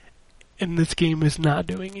 And this game is not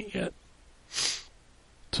doing it yet.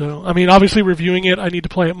 So, I mean, obviously reviewing it, I need to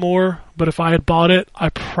play it more. But if I had bought it, I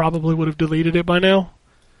probably would have deleted it by now.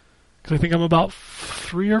 Because I think I'm about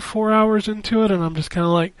 3 or 4 hours into it, and I'm just kind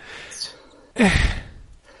of like, eh.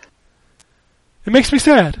 It makes me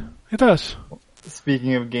sad. It does.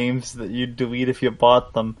 Speaking of games that you'd delete if you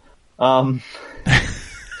bought them,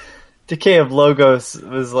 Decay of Logos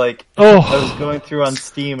was like, I was going through on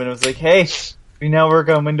Steam, and it was like, hey, we now work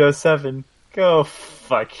on Windows 7. Go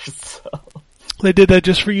fuck yourself. They did that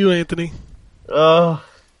just for you, Anthony. Oh.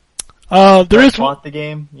 Bought the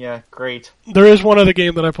game? Yeah, great. There is one other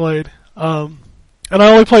game that I played. And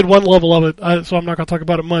I only played one level of it, so I'm not going to talk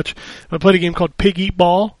about it much. I played a game called Pig Eat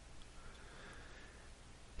Ball.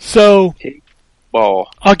 So, Pig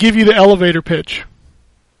Ball. I'll give you the elevator pitch.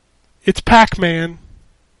 It's Pac-Man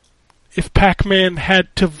if Pac-Man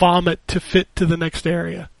had to vomit to fit to the next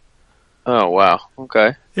area. Oh wow.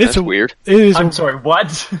 Okay. It's That's weird. It is. I'm sorry,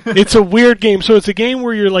 what? It's a weird game. So it's a game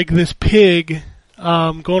where you're like this pig,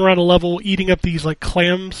 going around a level, eating up these like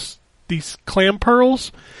clams, these clam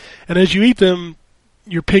pearls, and as you eat them,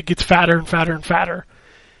 your pig gets fatter and fatter and fatter.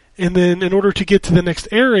 And then in order to get to the next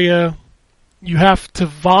area, you have to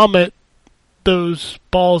vomit those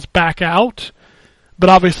balls back out. But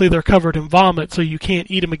obviously they're covered in vomit, so you can't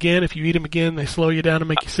eat them again. If you eat them again, they slow you down and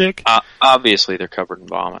make you sick. Obviously they're covered in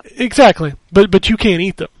vomit. Exactly, but you can't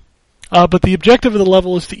eat them. But the objective of the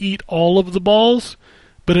level is to eat all of the balls.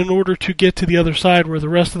 But in order to get to the other side where the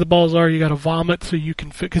rest of the balls are, you got to vomit so you can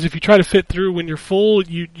fit. Because if you try to fit through when you're full,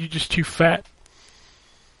 you're just too fat.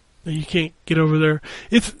 And you can't get over there.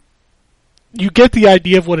 You get the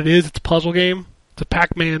idea of what it is. It's a puzzle game. It's a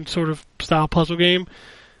Pac-Man sort of style puzzle game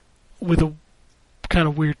with a kind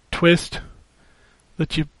of weird twist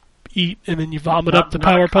that you eat and then you vomit up the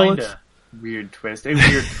power pellets. Weird twist. A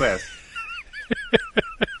weird twist.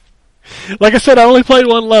 Like I said, I only played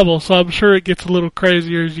one level, so I'm sure it gets a little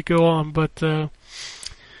crazier as you go on. But yeah,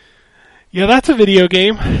 that's a video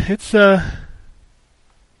game. It's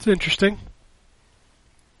interesting.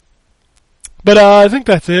 But I think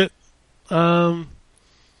that's it. Yeah,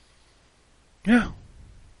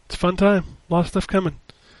 it's a fun time. A lot of stuff coming.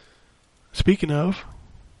 Speaking of,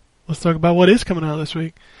 let's talk about what is coming out this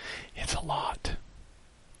week. It's a lot.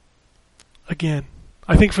 Again,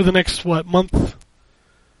 I think for the next, month?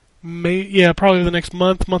 Probably the next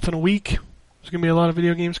month and a week. There's going to be a lot of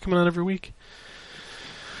video games coming out every week.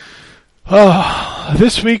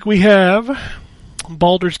 This week we have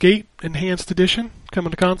Baldur's Gate Enhanced Edition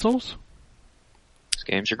coming to consoles. These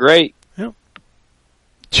games are great. Yep.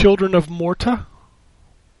 Children of Morta.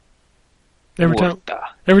 Every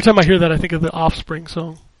time I hear that, I think of the Offspring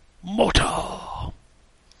song. Morta.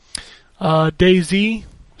 DayZ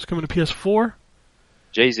is coming to PS4.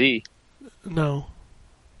 Jay-Z. No.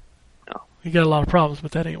 You got a lot of problems,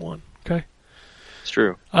 but that ain't one. Okay. It's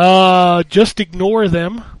true. Just Ignore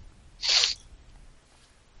Them.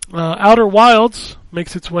 Outer Wilds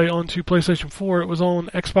makes its way onto PlayStation 4. It was on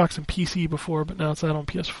Xbox and PC before, but now it's out on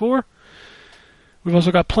PS4. We've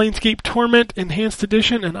also got Planescape Torment Enhanced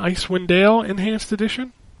Edition and Icewind Dale Enhanced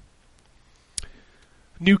Edition.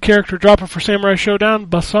 New character dropping for Samurai Showdown,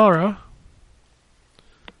 Basara.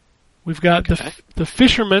 We've got the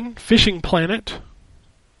Fisherman Fishing Planet.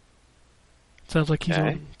 Sounds like he's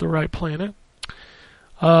on the right planet.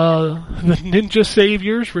 The Ninja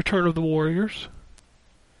Saviors, Return of the Warriors.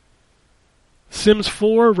 Sims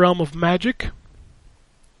 4, Realm of Magic.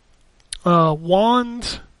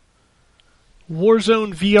 Wands,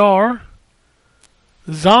 Warzone VR.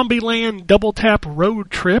 Zombieland Double Tap Road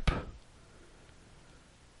Trip.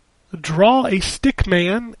 Draw a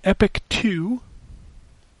Stickman, Epic 2.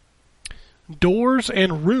 Doors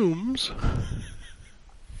and Rooms.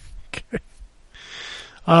 Okay.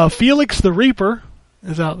 Felix the Reaper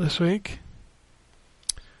is out this week.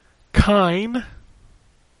 Kine.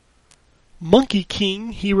 Monkey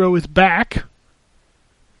King, Hero is Back.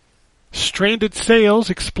 Stranded Sails,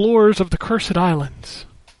 Explorers of the Cursed Islands.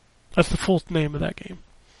 That's the full name of that game.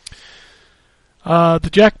 The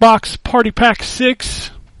Jackbox Party Pack 6.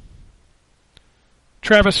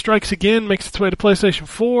 Travis Strikes Again makes its way to PlayStation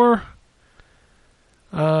 4.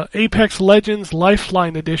 Apex Legends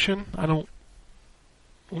Lifeline Edition.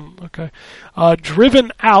 Okay.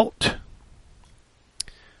 Driven Out.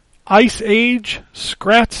 Ice Age,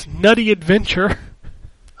 Scrat's Nutty Adventure.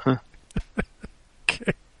 Huh.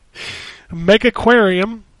 Okay.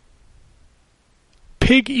 Megaquarium.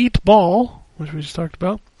 Pig Eat Ball, which we just talked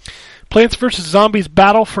about. Plants vs. Zombies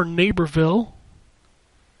Battle for Neighborville.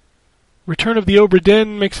 Return of the Obra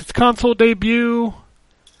Dinn makes its console debut.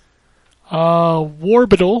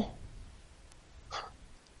 Warbital.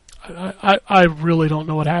 I really don't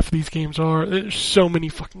know what half of these games are. There's so many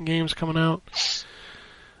fucking games coming out.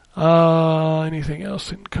 Anything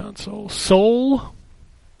else in console? Soul.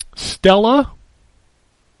 Stella.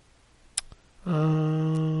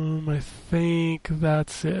 I think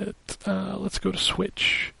that's it. Let's go to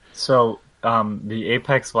Switch. So, the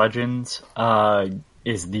Apex Legends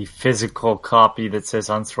is the physical copy that sits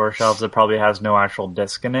on store shelves that probably has no actual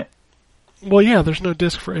disc in it. Well, yeah, there's no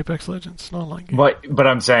disc for Apex Legends. It's not online game. But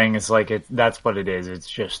I'm saying it's like that's what it is. It's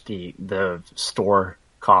just the store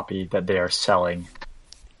copy that they are selling.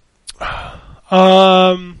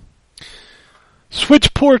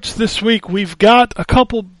 Switch ports this week. We've got a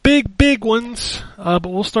couple big ones, but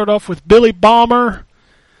we'll start off with Billy Bomber,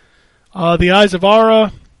 The Eyes of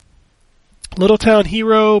Ara, Little Town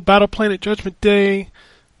Hero, Battle Planet Judgment Day,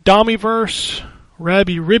 Domiverse,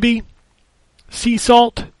 Rabby Ribby, Sea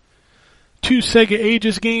Salt, 2 Sega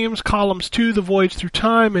Ages games, Columns 2, The Voyage Through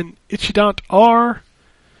Time, and Ichidant R.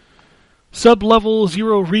 Sub-Level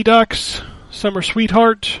Zero Redux, Summer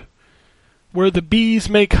Sweetheart, Where the Bees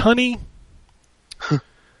Make Honey.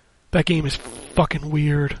 That game is fucking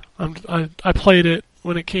weird. I played it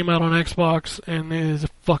when it came out on Xbox, and it is a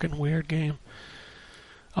fucking weird game.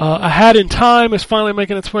 A Hat in Time is finally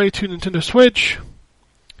making its way to Nintendo Switch.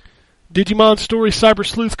 Digimon Story Cyber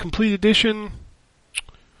Sleuth Complete Edition.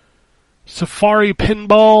 Safari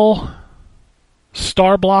Pinball.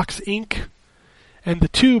 Starblocks Inc. And the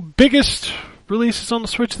 2 biggest releases on the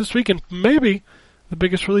Switch this week, and maybe the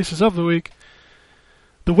biggest releases of the week.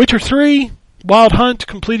 The Witcher 3, Wild Hunt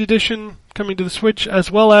Complete Edition coming to the Switch,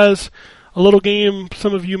 as well as a little game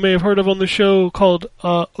some of you may have heard of on the show called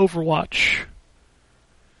Overwatch.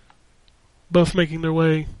 Both making their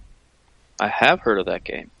way. I have heard of that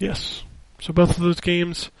game. Yes. So both of those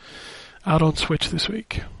games out on Switch this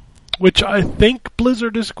week. Which I think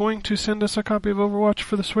Blizzard is going to send us a copy of Overwatch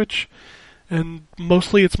for the Switch. And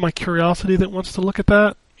mostly it's my curiosity that wants to look at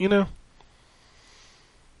that, you know.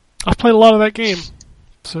 I've played a lot of that game.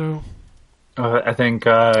 So I think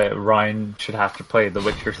Ryan should have to play The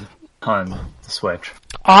Witcher on the Switch.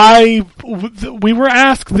 We were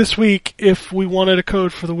asked this week if we wanted a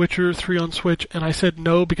code for The Witcher 3 on Switch, and I said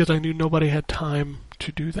no because I knew nobody had time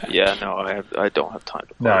to do that. Yeah, no, I don't have time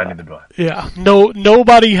to play No, that. neither do I. Yeah,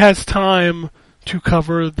 nobody has time to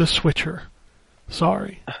cover The Switcher.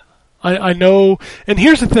 Sorry. I know, and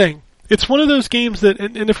here's the thing. It's one of those games that,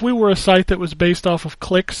 and if we were a site that was based off of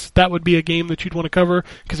clicks, that would be a game that you'd want to cover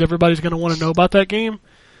because everybody's going to want to know about that game.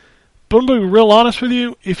 But I'm going to be real honest with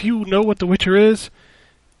you. If you know what The Witcher is,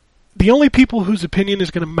 the only people whose opinion is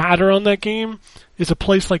going to matter on that game is a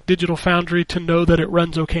place like Digital Foundry to know that it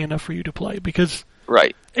runs okay enough for you to play. Because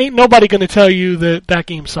Right. ain't nobody going to tell you that that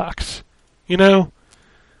game sucks. You know?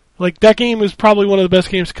 Like, that game is probably one of the best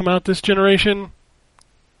games to come out this generation.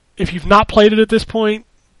 If you've not played it at this point,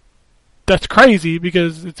 that's crazy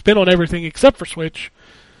because it's been on everything except for Switch.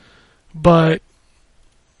 But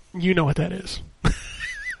you know what that is.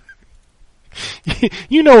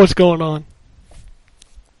 You know what's going on.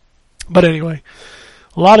 But anyway,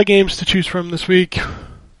 a lot of games to choose from this week.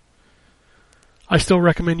 I still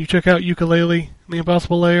recommend you check out Yooka-Laylee, The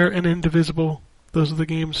Impossible Lair, and Indivisible. Those are the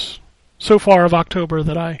games so far of October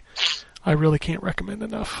that I really can't recommend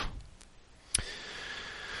enough.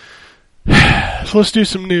 So let's do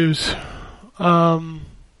some news. Anthony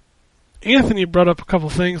brought up a couple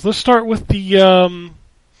things. Let's start with the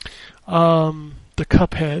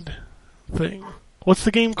Cuphead thing. What's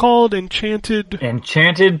the game called?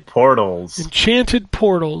 Enchanted Portals. Enchanted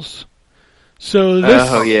Portals. So this,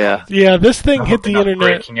 this thing hit the Not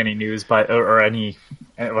internet. breaking any news or any.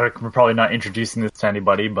 We're probably not introducing this to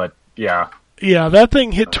anybody, but yeah. Yeah, that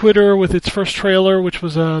thing hit Twitter with its first trailer, which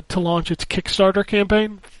was to launch its Kickstarter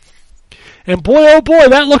campaign. And boy, oh boy,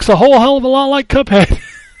 that looks a whole hell of a lot like Cuphead.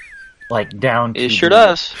 Like down to It sure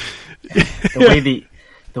does. the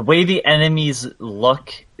way the enemies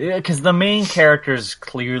look, because the main characters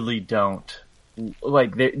clearly don't.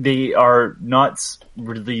 Like, they are not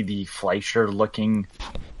really the Fleischer-looking,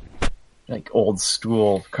 like,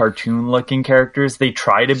 old-school cartoon-looking characters. They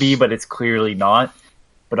try to be, but it's clearly not.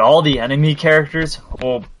 But all the enemy characters,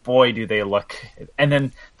 oh boy, do they look. And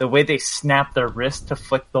then the way they snap their wrist to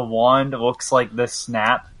flick the wand looks like the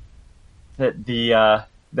snap that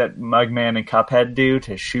that Mugman and Cuphead do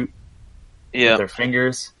to shoot with their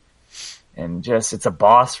fingers. And just, it's a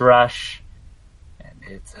boss rush.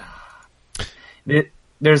 And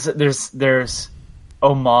there's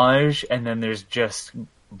homage, and then there's just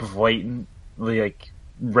blatantly, like,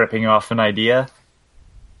 ripping off an idea.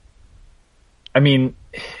 I mean,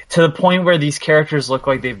 to the point where these characters look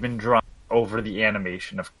like they've been drawn over the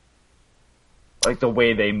animation of, like, the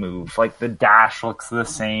way they move. Like, the dash looks the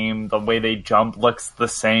same, the way they jump looks the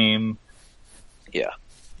same. Yeah.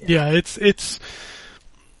 Yeah, it's...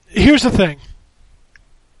 Here's the thing.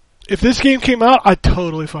 If this game came out, I'd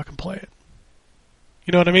totally fucking play it.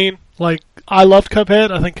 You know what I mean? Like, I loved Cuphead.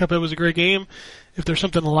 I think Cuphead was a great game. If there's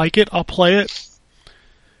something like it, I'll play it.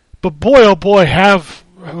 But boy, oh boy,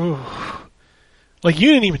 like, you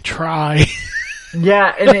didn't even try.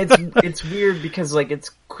 Yeah, and it's weird because, like, it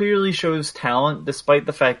clearly shows talent, despite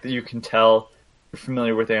the fact that you can tell, if you're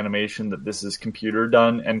familiar with animation, that this is computer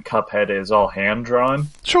done, and Cuphead is all hand drawn.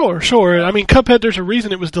 Sure. I mean, Cuphead, there's a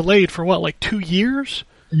reason it was delayed for, what, like 2 years?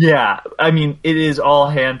 Yeah, I mean, it is all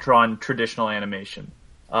hand drawn traditional animation.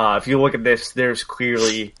 If you look at this, there's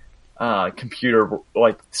clearly computer,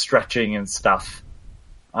 like, stretching and stuff.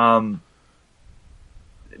 But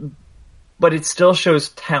it still shows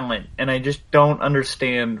talent, and I just don't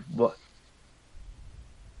understand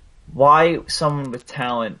why someone with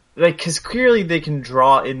talent, like, because clearly they can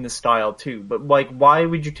draw in the style too, but like, why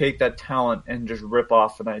would you take that talent and just rip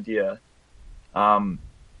off an idea? I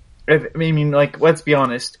mean, like, let's be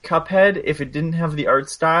honest, Cuphead, if it didn't have the art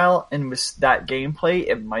style and was that gameplay,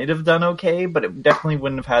 it might have done okay, but it definitely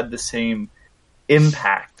wouldn't have had the same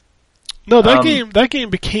impact. No, that game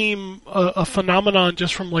became a phenomenon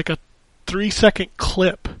just from like a 3-second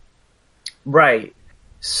clip. Right.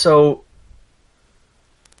 So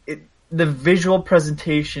the visual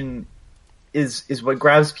presentation is what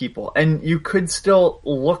grabs people, and you could still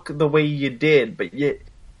look the way you did, but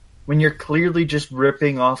when you're clearly just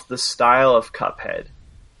ripping off the style of Cuphead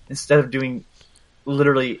instead of doing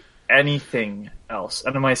literally anything else.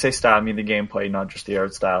 And when I say style, I mean the gameplay, not just the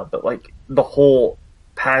art style, but like the whole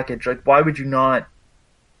package. Like, why would you not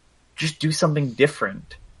just do something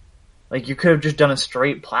different? Like, you could have just done a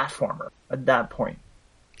straight platformer at that point.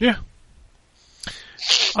 Yeah.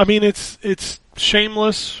 I mean, it's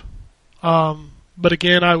shameless, but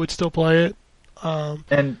again, I would still play it.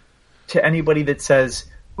 And to anybody that says,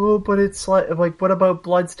 "Oh, but it's like, what about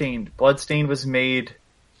Bloodstained?" Bloodstained was made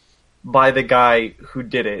by the guy who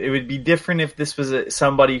did it. It would be different if this was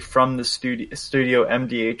somebody from the studio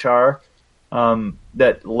MDHR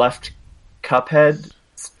that left Cuphead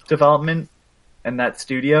development and that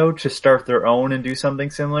studio to start their own and do something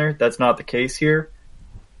similar. That's not the case here.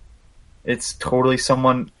 It's totally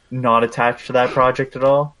someone not attached to that project at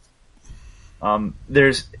all.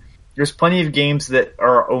 There's plenty of games that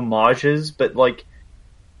are homages, but like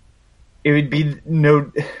it would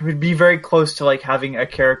be very close to like having a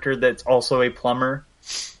character that's also a plumber,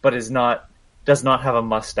 but does not have a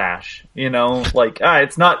mustache. You know, like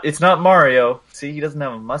it's not Mario. See, he doesn't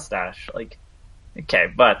have a mustache. Like, okay,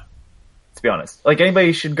 but let's be honest. Like,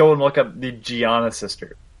 anybody should go and look up the Gianna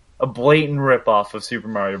Sister, a blatant ripoff of Super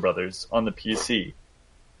Mario Brothers on the PC.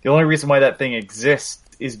 The only reason why that thing exists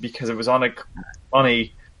is because it was on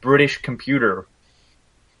a British computer.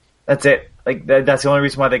 That's it. Like, that's the only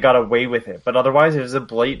reason why they got away with it. But otherwise, it was a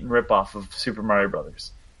blatant ripoff of Super Mario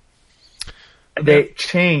Brothers. They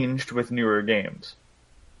changed with newer games.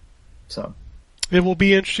 So it will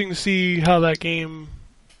be interesting to see how that game,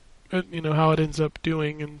 you know, how it ends up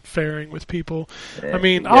doing and faring with people. I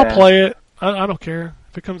mean, yeah. I'll play it. I don't care.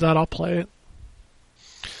 If it comes out, I'll play it.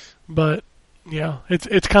 But yeah,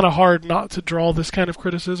 it's kind of hard not to draw this kind of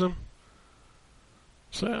criticism.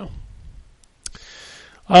 So,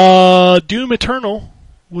 Doom Eternal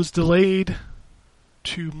was delayed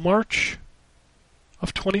to March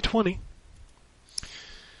of 2020,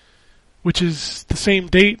 which is the same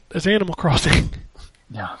date as Animal Crossing.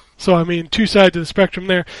 Yeah. So, I mean, two sides of the spectrum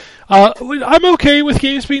there. I'm okay with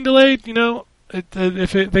games being delayed, you know.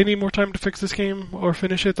 If they need more time to fix this game or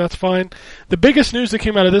finish it, that's fine. The biggest news that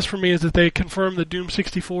came out of this for me is that they confirmed that Doom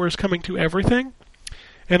 64 is coming to everything.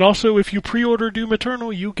 And also, if you pre-order Doom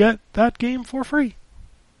Eternal, you get that game for free.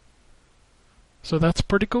 So that's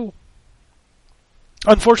pretty cool.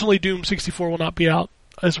 Unfortunately, Doom 64 will not be out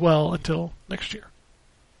as well until next year.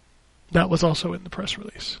 That was also in the press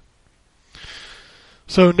release.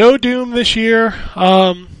 So no Doom this year.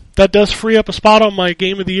 That does free up a spot on my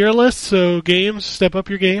Game of the Year list, so games, step up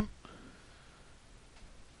your game.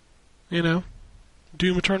 You know,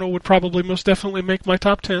 Doom Eternal would probably most definitely make my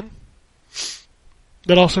top 10.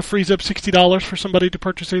 That also frees up $60 for somebody to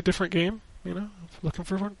purchase a different game. You know, looking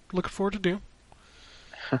forward to Doom.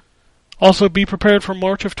 Also, be prepared for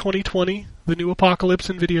March of 2020, the new apocalypse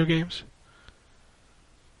in video games.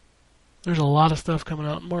 There's a lot of stuff coming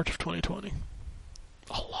out in March of 2020.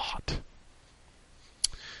 A lot.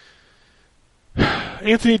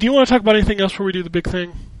 Anthony, do you want to talk about anything else before we do the big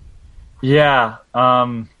thing? Yeah.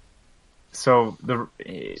 So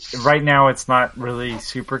right now it's not really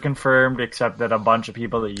super confirmed, except that a bunch of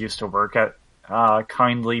people that used to work at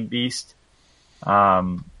Kindly Beast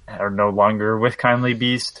are no longer with Kindly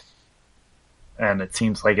Beast, and it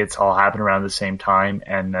seems like it's all happened around the same time.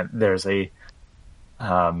 And that there's a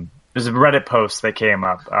Reddit post that came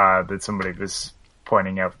up that somebody was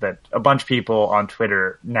pointing out that a bunch of people on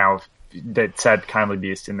Twitter now that said Kindly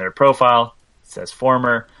Beast in their profile. It says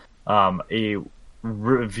former. A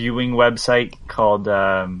reviewing website called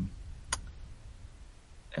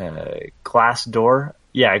Glassdoor.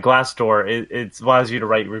 Yeah, Glassdoor. It allows you to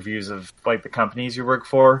write reviews of like the companies you work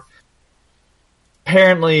for.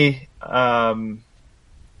 Apparently, a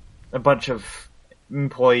bunch of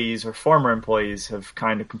employees or former employees have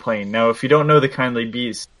kind of complained. Now, if you don't know the Kindly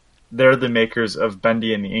Beast, they're the makers of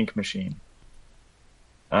Bendy and the Ink Machine.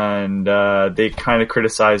 And they kind of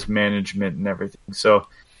criticize management and everything. So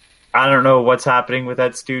I don't know what's happening with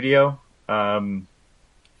that studio.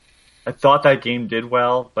 I thought that game did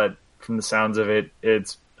well, but from the sounds of it,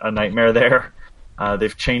 it's a nightmare there.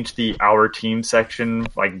 They've changed the Our Team section,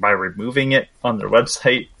 like, by removing it on their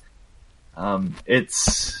website. A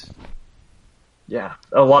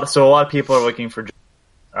lot of people are looking for.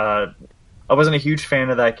 I wasn't a huge fan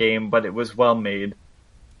of that game, but it was well made.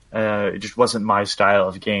 It just wasn't my style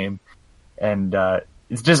of game, and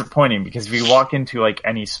it's disappointing because if you walk into like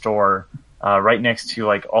any store, right next to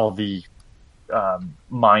like all the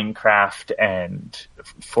Minecraft and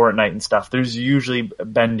Fortnite and stuff, there's usually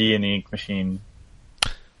Bendy and the Ink Machine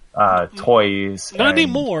toys. Not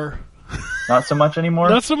anymore. Not so much anymore?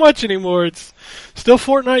 Not so much anymore. It's still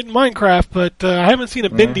Fortnite and Minecraft, but I haven't seen a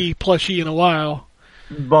Bendy plushie in a while.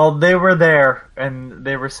 Well, they were there, and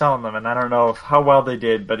they were selling them, and I don't know how well they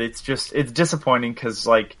did, but it's disappointing because,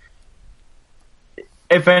 like,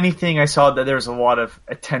 if anything, I saw that there's a lot of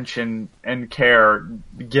attention and care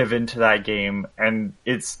given to that game, and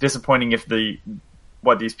it's disappointing if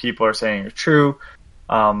what these people are saying is true,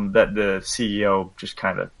 that the CEO just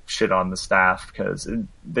kind of shit on the staff because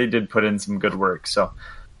they did put in some good work. So,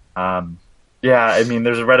 yeah, I mean,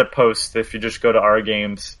 there's a Reddit post. If you just go to Our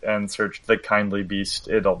Games and search The Kindly Beast,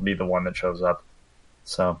 it'll be the one that shows up.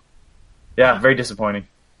 So, yeah, very disappointing.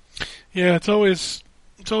 Yeah, it's always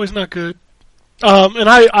not good. And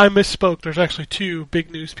I misspoke. There's actually two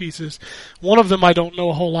big news pieces. One of them I don't know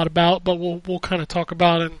a whole lot about, but we'll kind of talk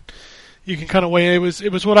about it. And you can kind of weigh. It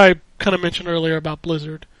was what I kind of mentioned earlier about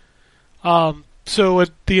Blizzard. So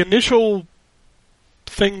the initial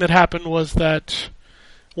thing that happened was that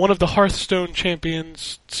one of the Hearthstone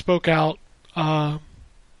champions spoke out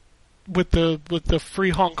with the free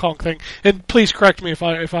Hong Kong thing. And please correct me if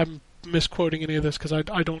I'm misquoting any of this because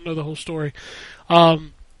I don't know the whole story.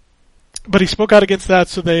 But he spoke out against that,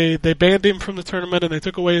 so they banned him from the tournament and they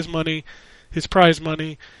took away his money, his prize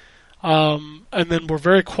money. And then were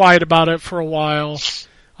very quiet about it for a while.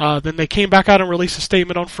 Then they came back out and released a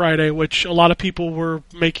statement on Friday, which a lot of people were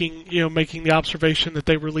making the observation that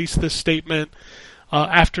they released this statement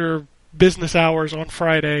after business hours on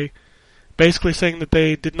Friday, basically saying that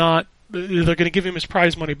they're going to give him his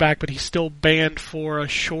prize money back, but he's still banned for a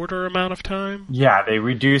shorter amount of time. Yeah, they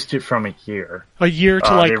reduced it from a year. A year to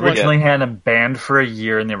they originally had him banned for a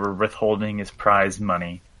year, and they were withholding his prize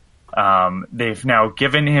money. They've now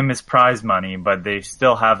given him his prize money, but they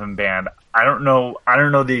still have him banned. I don't know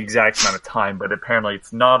the exact amount of time, but apparently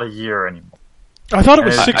it's not a year anymore. I thought it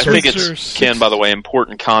was 6 I think weeks it's, Ken, by the way,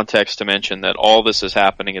 important context to mention that all this is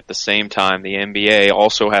happening at the same time. The NBA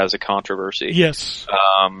also has a controversy. Yes.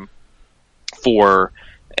 For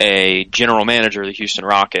a general manager of the Houston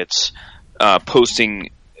Rockets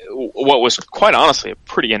posting what was quite honestly a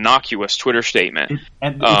pretty innocuous Twitter statement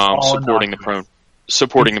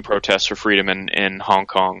supporting the protests for freedom in Hong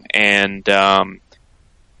Kong. And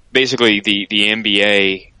basically the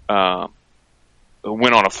NBA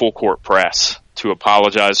went on a full court press to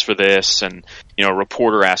apologize for this, and a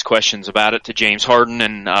reporter asked questions about it to James Harden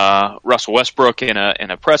and Russell Westbrook in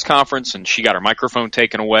a press conference, and she got her microphone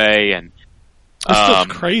taken away. And this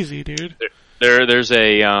stuff's crazy, dude. There's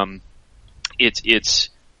a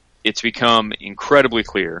it's become incredibly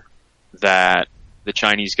clear that the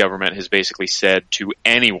Chinese government has basically said to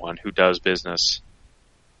anyone who does business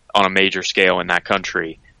on a major scale in that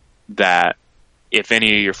country that if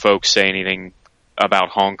any of your folks say anything about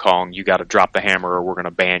Hong Kong, you got to drop the hammer or we're going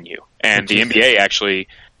to ban you. And the NBA actually,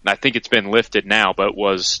 I think it's been lifted now, but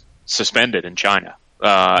was suspended in China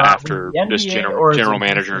after this general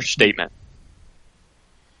manager's statement.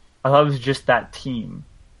 I thought it was just that team.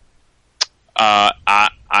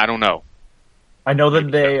 I don't know. I know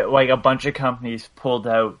that a bunch of companies pulled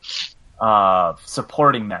out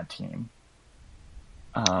supporting that team.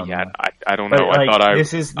 I don't know. I thought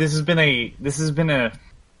this has been a it's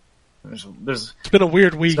been a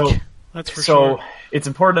weird week. That's for sure. So it's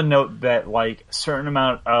important to note that a certain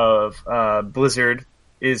amount of Blizzard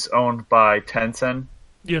is owned by Tencent.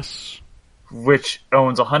 Yes. Which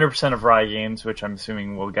owns 100% of Riot Games, which I'm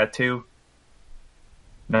assuming we'll get to.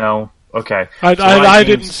 No. Okay. I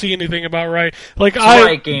didn't see anything about Riot.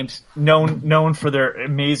 Riot Games, known for their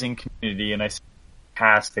amazing community, and I say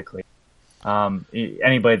fantastically.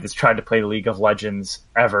 Anybody that's tried to play League of Legends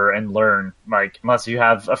ever and learn, unless you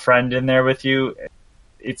have a friend in there with you,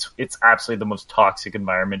 it's absolutely the most toxic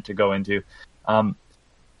environment to go into.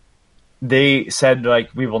 They said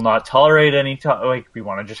we will not tolerate any we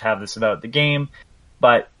want to just have this about the game,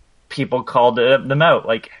 but people called them out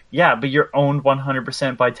yeah, but you're owned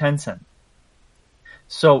 100% by Tencent.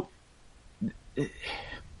 So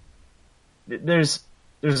there's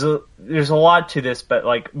a lot to this, but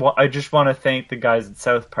I just want to thank the guys at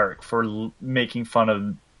South Park for making fun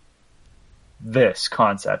of this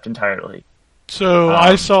concept entirely. So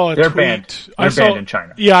I saw a they're tweet. banned. They're banned in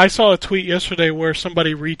China. Yeah, I saw a tweet yesterday where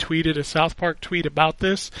somebody retweeted a South Park tweet about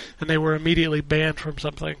this, and they were immediately banned from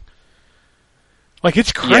something. Like,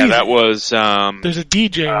 it's crazy. Yeah, that was. There's a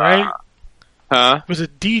DJ, right? Huh? It was a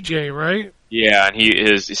DJ, right? Yeah, and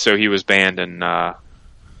he was banned in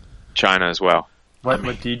China as well. What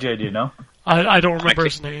DJ do you know? I don't remember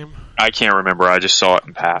his name. I can't remember. I just saw it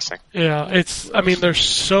in passing. Yeah, there's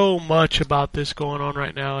so much about this going on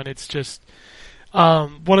right now, and it's just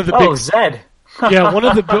one of the big. Zed. Yeah, one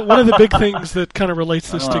of the big things that kind of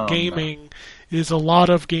relates this to gaming is a lot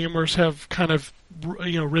of gamers have kind of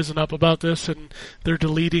risen up about this, and they're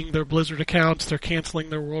deleting their Blizzard accounts, they're canceling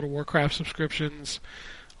their World of Warcraft subscriptions.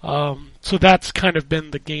 So that's kind of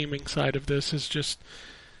been the gaming side of this. Is just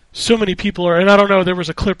so many people are, and I don't know. There was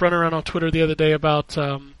a clip running around on Twitter the other day about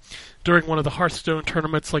during one of the Hearthstone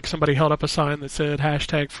tournaments, like somebody held up a sign that said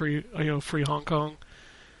 #free Hong Kong.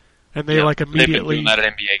 And they immediately. They've been doing that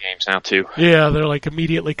at NBA games now too. Yeah, they're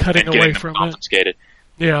immediately cutting away from confiscated.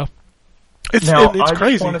 it. Yeah, it's I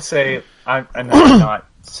crazy. just want to say, I'm not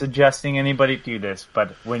suggesting anybody do this,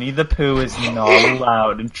 but Winnie the Pooh is not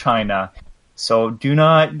allowed in China, so do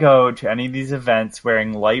not go to any of these events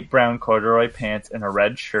wearing light brown corduroy pants and a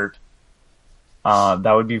red shirt.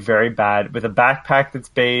 That would be very bad. With a backpack that's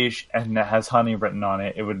beige and that has honey written on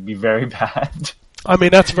it, it would be very bad. I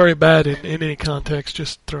mean, that's very bad in any context,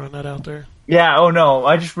 just throwing that out there. Yeah, oh no,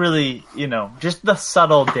 I just really, just the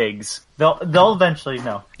subtle digs. They'll eventually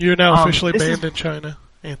know. You're now officially banned in China,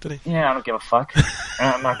 Anthony. Yeah, I don't give a fuck.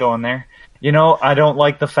 I'm not going there. I don't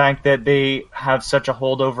like the fact that they have such a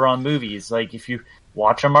holdover on movies. Like, if you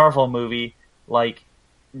watch a Marvel movie,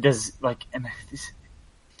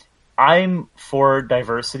 I'm for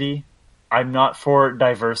diversity. I'm not for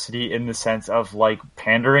diversity in the sense of,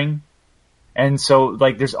 pandering. And so,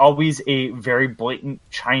 there's always a very blatant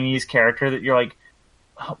Chinese character that you're like,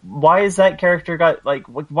 why is that character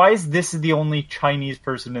why is this the only Chinese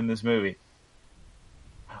person in this movie?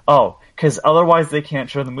 Oh, because otherwise they can't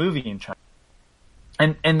show the movie in China.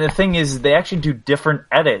 And the thing is, they actually do different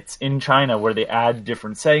edits in China where they add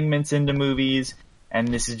different segments into movies. And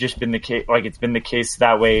this has just been the case, it's been the case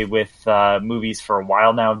that way with movies for a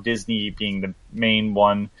while now, Disney being the main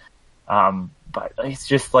one. But it's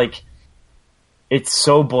just it's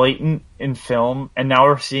so blatant in film, and now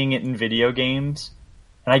we're seeing it in video games.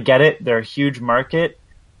 And I get it, they're a huge market,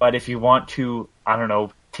 but if you want to,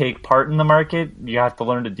 take part in the market, you have to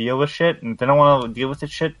learn to deal with shit, and if they don't want to deal with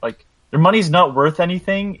this shit, their money's not worth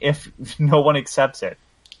anything if no one accepts it.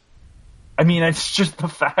 I mean, it's just the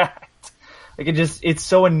fact. It's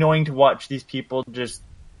so annoying to watch these people just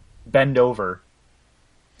bend over.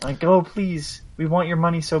 Oh, please, we want your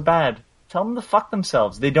money so bad. Tell them to fuck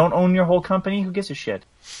themselves. They don't own your whole company. Who gives a shit?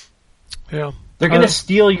 Yeah. They're going to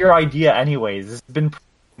steal your idea anyways. This has been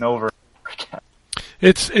proven over again.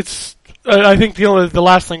 It's. I think the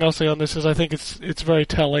last thing I'll say on this is I think it's very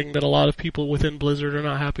telling that a lot of people within Blizzard are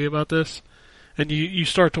not happy about this, and you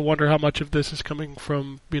start to wonder how much of this is coming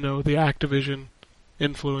from the Activision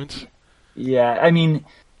influence. Yeah, I mean,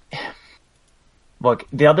 look,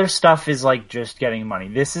 the other stuff is just getting money.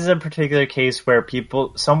 This is a particular case where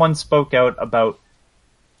someone spoke out about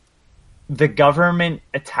the government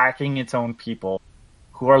attacking its own people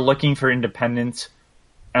who are looking for independence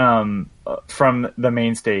from the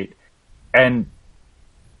main state. And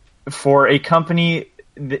for a company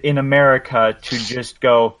in America to just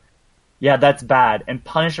go, yeah, that's bad, and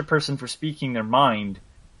punish a person for speaking their mind,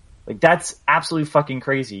 that's absolutely fucking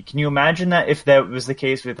crazy. Can you imagine that if that was the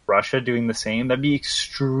case with Russia doing the same? That'd be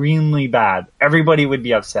extremely bad. Everybody would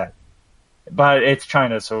be upset. But it's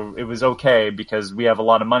China, so it was okay because we have a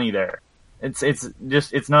lot of money there. It's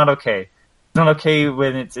not okay. It's not okay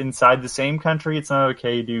when it's inside the same country. It's not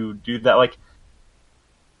okay to do that.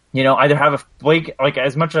 Either have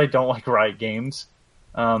as much as I don't like Riot Games,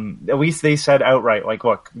 at least they said outright,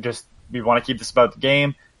 look, we want to keep this about the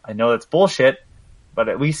game. I know that's bullshit, but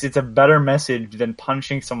at least it's a better message than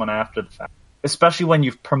punishing someone after the fact. Especially when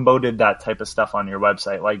you've promoted that type of stuff on your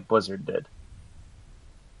website like Blizzard did.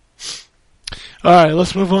 Alright,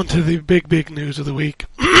 let's move on to the big news of the week.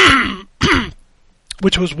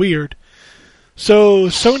 Which was weird. So,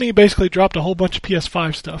 Sony basically dropped a whole bunch of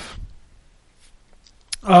PS5 stuff.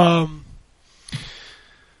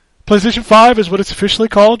 PlayStation 5 is what it's officially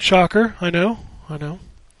called. Shocker. I know.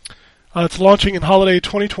 It's launching in holiday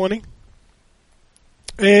 2020.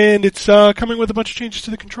 And it's coming with a bunch of changes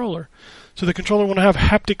to the controller. So the controller will have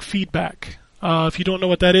haptic feedback. If you don't know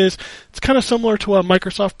what that is, it's kind of similar to what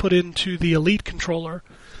Microsoft put into the Elite controller.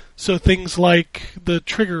 So things like the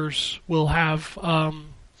triggers will have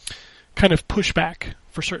kind kind of pushback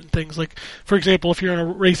for certain things. Like, for example, if you're in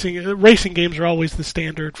a racing games are always the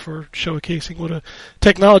standard for showcasing what a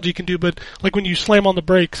technology can do, but like when you slam on the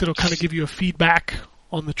brakes, it'll kind of give you a feedback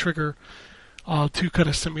on the trigger to kind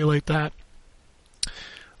of simulate that.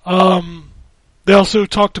 They also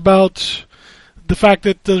talked about the fact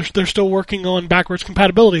that they're still working on backwards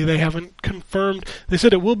compatibility. They haven't confirmed. They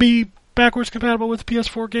said it will be backwards compatible with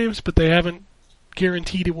PS4 games, but they haven't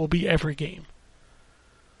guaranteed it will be every game.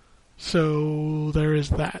 So there is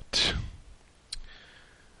that.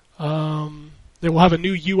 They will have a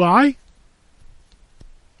new UI.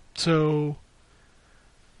 So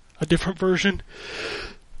a different version.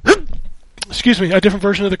 Excuse me, a different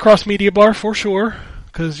version of the cross media bar for sure.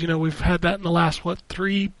 Because, we've had that in the last,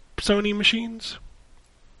 3 Sony machines?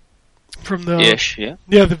 From the... Ish, yeah.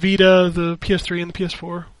 Yeah, the Vita, the PS3, and the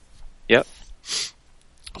PS4. Yep.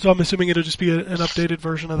 So I'm assuming it'll just be an updated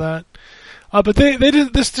version of that. But they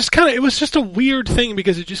did this just kind of... It was just a weird thing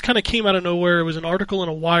because it just kind of came out of nowhere. It was an article in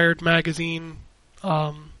a Wired magazine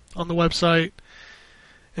on the website.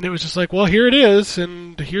 And it was just like, well, here it is,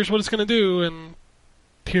 and here's what it's going to do, and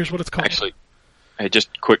here's what it's called. Actually,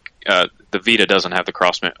 just quick... the Vita doesn't have the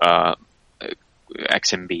cross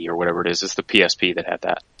XMB or whatever it is. It's the PSP that had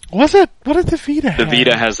that. Was it? What did the Vita have? The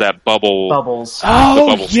Vita has that Bubbles. Oh,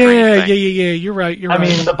 bubble screen yeah. thing. You're right. I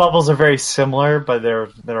mean, the bubbles are very similar, but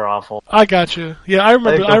they're awful. I got you. Yeah, I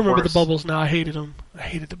remember the worse. bubbles now. I hated them. I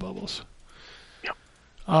hated the bubbles.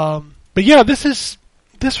 Yep. But yeah, this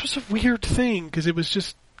was a weird thing because it was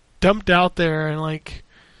just dumped out there and like,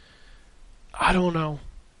 I don't know.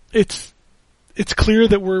 It's clear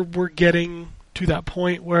that we're getting to that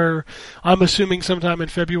point where I'm assuming sometime in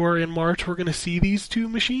February and March we're going to see these two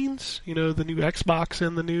machines, the new Xbox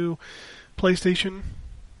and the new PlayStation.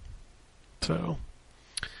 So,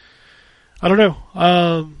 I don't know.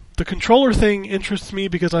 The controller thing interests me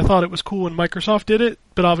because I thought it was cool when Microsoft did it,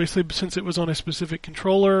 but obviously since it was on a specific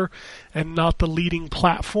controller and not the leading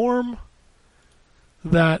platform,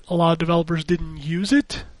 that a lot of developers didn't use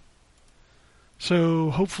it. So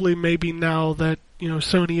hopefully maybe now that,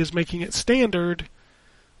 Sony is making it standard,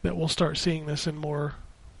 that we'll start seeing this in more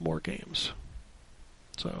games.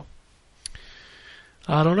 So,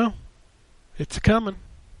 I don't know. It's coming.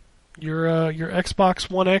 Your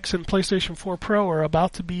Xbox One X and PlayStation 4 Pro are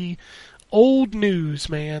about to be old news,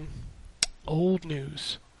 man. Old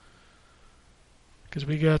news. Because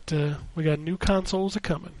we got new consoles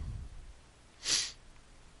a-coming.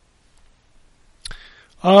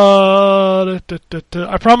 I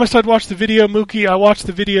promised I'd watch the video, Mookie. I watched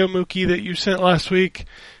the video, Mookie, that you sent last week.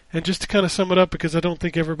 And just to kind of sum it up, because I don't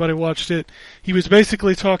think everybody watched it, he was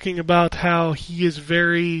basically talking about how he is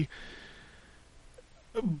very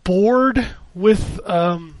bored with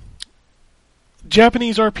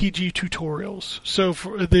Japanese RPG tutorials. So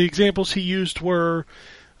for the examples he used were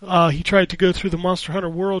he tried to go through the Monster Hunter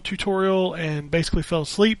World tutorial and basically fell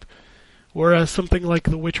asleep. Whereas something like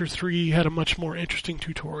The Witcher 3 had a much more interesting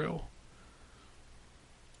tutorial.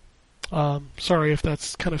 Sorry if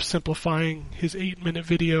that's kind of simplifying his 8-minute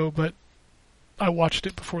video, but I watched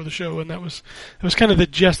it before the show, and it was kind of the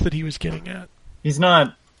gist that he was getting at. He's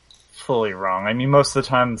not fully wrong. I mean, most of the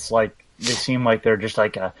time it's like they seem like they're just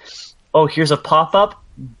like here's a pop-up,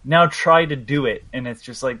 now try to do it. And it's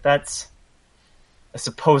just like, I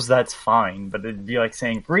suppose that's fine, but it'd be like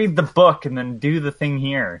saying, read the book and then do the thing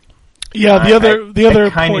here. Yeah, the other I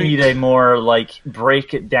kind of point, need a more like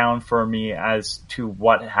break it down for me as to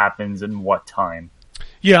what happens in what time.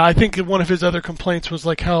 Yeah, I think one of his other complaints was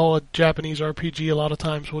like how a Japanese RPG a lot of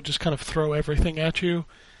times will just kind of throw everything at you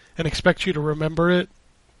and expect you to remember it.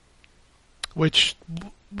 Which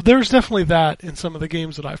there's definitely that in some of the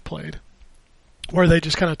games that I've played, where they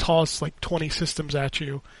just kind of toss like 20 systems at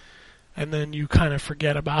you, and then you kind of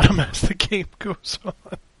forget about them as the game goes on.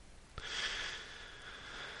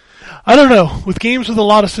 I don't know. With games with a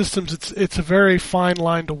lot of systems, it's a very fine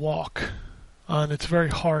line to walk, and it's very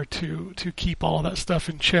hard to keep all of that stuff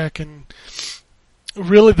in check. And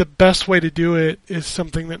really, the best way to do it is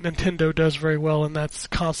something that Nintendo does very well, and that's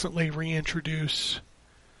constantly reintroduce,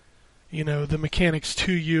 the mechanics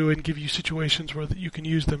to you and give you situations where you can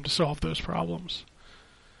use them to solve those problems.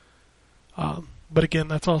 But again,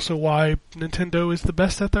 that's also why Nintendo is the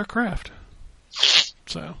best at their craft.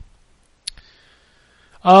 So.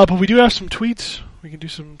 But we do have some tweets. We can do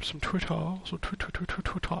some Twitter. So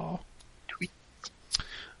Twitter.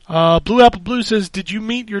 Blue Apple Blue says, did you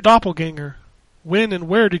meet your doppelganger? When and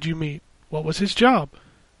where did you meet? What was his job?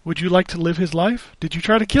 Would you like to live his life? Did you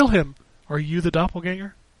try to kill him? Are you the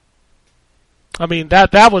doppelganger? I mean,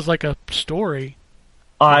 that was like a story.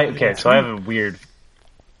 So I have a weird...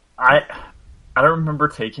 I don't remember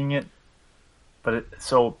taking it when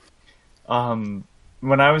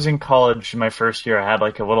I was in college, my first year, I had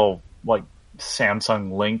like a little like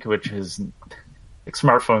Samsung Link, which is like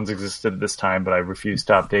smartphones existed at this time, but I refused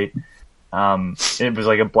to update. It was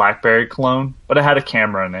like a BlackBerry clone, but it had a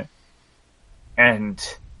camera in it,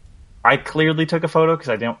 and I clearly took a photo because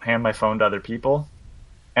I don't hand my phone to other people.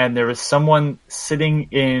 And there was someone sitting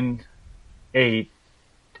in I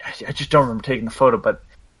just don't remember taking the photo, but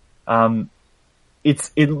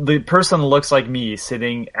the person looks like me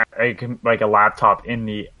sitting at like a laptop in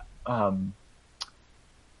the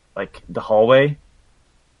like the hallway.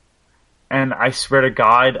 And I swear to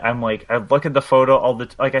God, I'm like, I look at the photo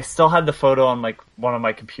I still had the photo on like one of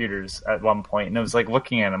my computers at one point, and I was like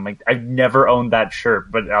looking at it, I'm like, I've never owned that shirt,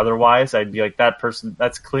 but otherwise I'd be like, that person,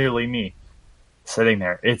 that's clearly me sitting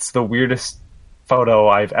there. It's the weirdest photo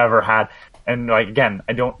I've ever had. And like, again,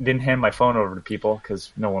 I didn't hand my phone over to people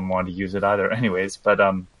because no one wanted to use it either anyways, but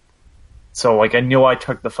so like I knew I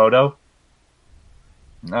took the photo.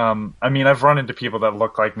 I mean, I've run into people that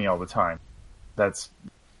look like me all the time. That's,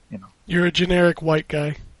 You're a generic white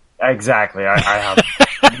guy. Exactly. I have.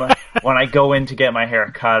 When I go in to get my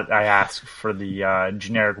hair cut, I ask for the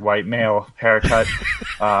generic white male haircut.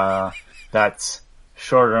 That's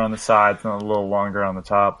shorter on the sides and a little longer on the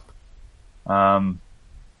top.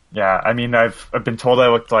 Yeah, I mean, I've been told I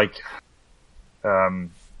looked like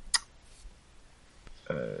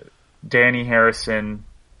Danny Harrison,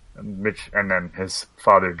 and then his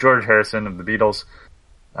father George Harrison of the Beatles.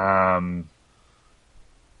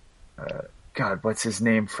 God, what's his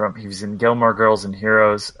name from? He was in Gilmore Girls and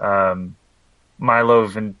Heroes. Milo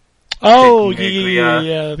and Oh,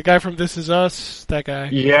 yeah, the guy from This Is Us, that guy.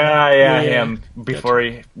 Yeah, him. Before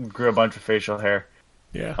he grew a bunch of facial hair.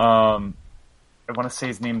 Yeah. I want to say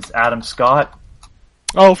his name's Adam Scott.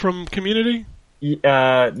 Oh, from Community?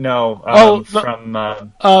 No. From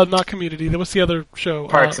not Community. What's the other show?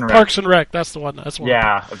 Parks and Rec. Parks and Rec. That's the one.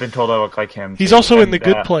 Yeah, I've been told I look like him. He's too. also in The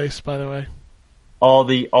Good Place, by the way. All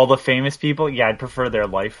the famous people, yeah, I'd prefer their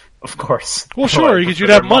life, of course. Well, sure, because you'd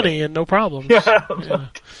have money and no problems. Yeah.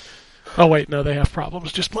 Oh wait, no, they have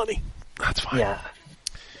problems. Just money. That's fine. Yeah.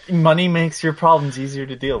 Money makes your problems easier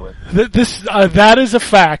to deal with. That is a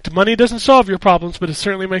fact. Money doesn't solve your problems, but it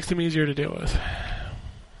certainly makes them easier to deal with.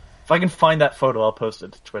 If I can find that photo, I'll post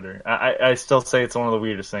it to Twitter. I still say it's one of the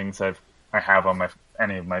weirdest things I have on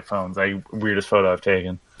any of my phones. Weirdest photo I've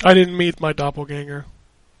taken. I didn't meet my doppelganger.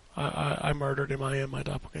 I murdered him. I am my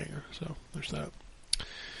doppelganger. So there's that.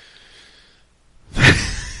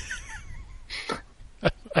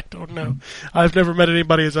 I don't know. I've never met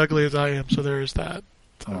anybody as ugly as I am, so there is that.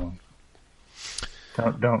 So.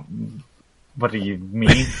 Don't. What do you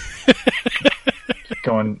mean?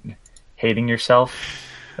 Going hating yourself?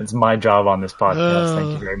 That's my job on this podcast.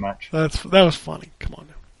 Thank you very much. That was funny. Come on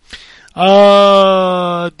now.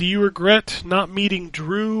 Do you regret not meeting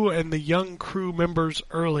Drew and the young crew members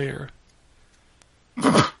earlier?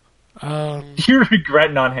 You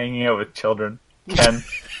regret not hanging out with children, Ken?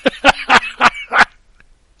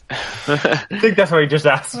 I think that's what he just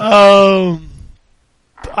asked. I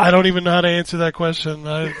don't even know how to answer that question.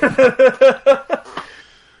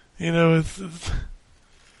 It's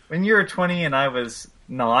when you were 20 and I was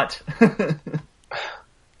not.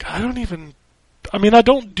 I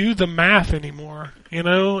don't do the math anymore.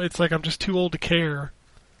 It's like I'm just too old to care.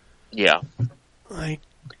 Yeah. I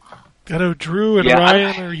know Drew and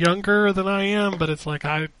Ryan are younger than I am, but it's like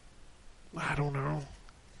I don't know.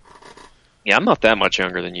 Yeah, I'm not that much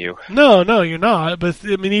younger than you. No, you're not. But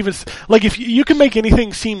I mean, even like if you can make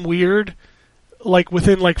anything seem weird, like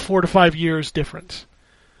within like 4 to 5 years difference.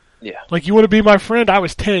 Yeah. Like you want to be my friend? I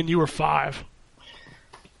was 10, you were 5.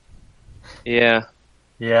 Yeah.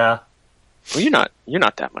 Yeah. Well, you're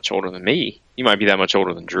not that much older than me. You might be that much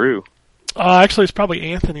older than Drew. Actually, it's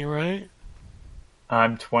probably Anthony, right?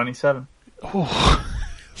 I'm 27. Oh.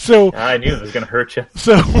 So I knew it was going to hurt you.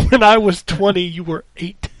 So when I was 20, you were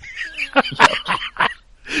 8.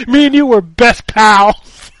 Me and you were best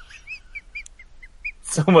pals.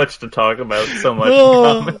 So much to talk about. So much in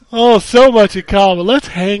common. Oh, so much in common. Let's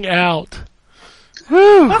hang out.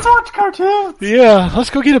 Woo. Let's watch cartoons. Yeah, let's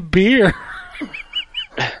go get a beer.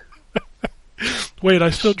 Wait, I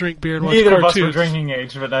still drink beer and watch Neither cartoons. of us were drinking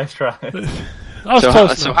age, but nice try. I was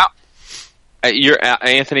close so enough. You're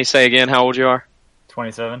Anthony, say again how old you are?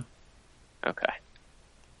 27. Okay.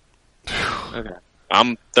 Okay.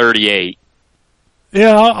 I'm 38.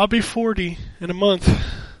 Yeah, I'll be 40 in a month.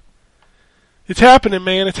 It's happening,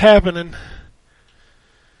 man. It's happening.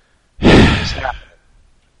 God.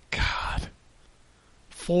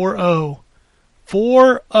 4-0.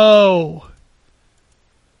 4-0.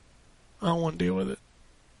 I don't want to deal with it.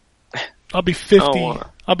 I'll be 50. Oh,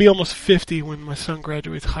 I'll be almost 50 when my son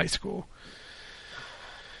graduates high school.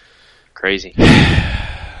 Crazy.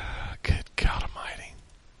 Good God Almighty!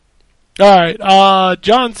 All right,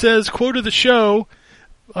 John says, quote of the show.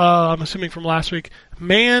 I'm assuming from last week.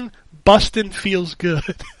 Man, bustin' feels good.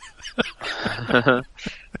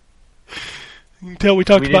 You can tell we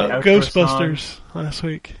talked about Ghostbusters last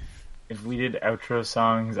week. If we did outro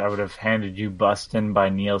songs, I would have handed you Bustin' by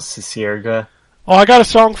Neil Cicierega. Oh, I got a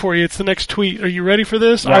song for you. It's the next tweet. Are you ready for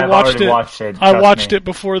this? Yeah, I watched it. I trust watched me. it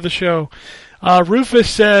before the show. Rufus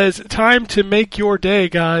says, time to make your day,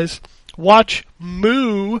 guys. Watch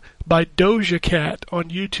Moo by Doja Cat on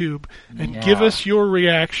YouTube and Yeah. give us your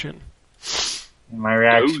reaction. My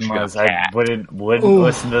reaction Doja was I Cat. wouldn't Ooh.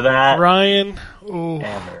 listen to that Ryan, oh,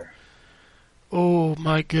 ever. oh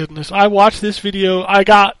my goodness. I watched this video. I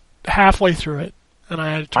got halfway through it and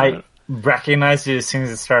I had to turn I it. recognized it as soon as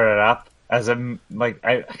it started up. As I'm like,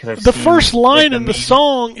 because I've The seen, first line like, in the meme.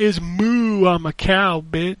 song is "Moo, I'm a cow,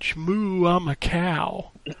 bitch. Moo, I'm a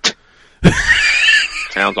cow."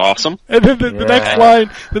 Sounds awesome. And then the Yeah.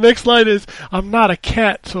 next line is, "I'm not a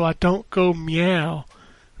cat, so I don't go meow.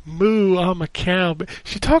 Moo, I'm a cow." But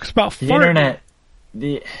she talks about The farting.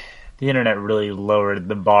 the internet really lowered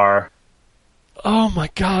the bar. Oh my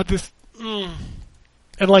God, this.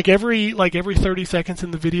 And like every 30 seconds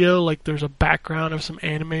in the video, like there's a background of some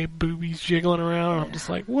anime boobies jiggling around. And I'm just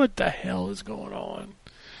like, what the hell is going on?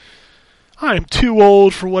 I am too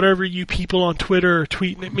old for whatever you people on Twitter are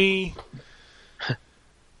tweeting at me.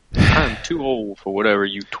 I'm too old for whatever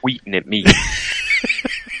you tweeting at me. I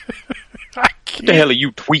What can't. the hell are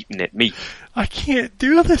you tweeting at me? I can't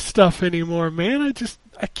do this stuff anymore, man.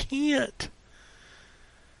 I can't.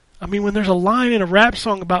 I mean, when there's a line in a rap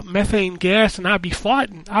song about methane gas and I be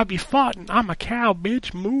farting, I'm a cow,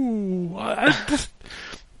 bitch, moo.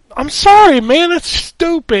 I'm sorry, man, that's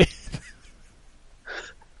stupid.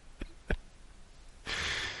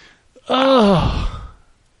 Oh.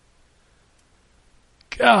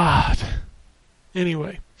 God.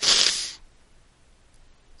 Anyway.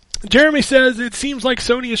 Jeremy says, it seems like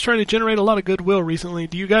Sony is trying to generate a lot of goodwill recently.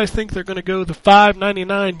 Do you guys think they're going to go the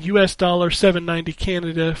 $5.99 US dollar, $7.90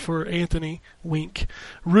 Canada for Anthony? Wink.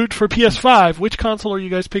 Root for PS5. Which console are you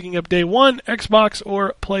guys picking up day one, Xbox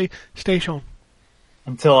or PlayStation?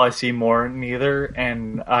 Until I see more, neither.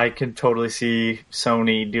 And I could totally see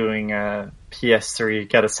Sony doing a PS3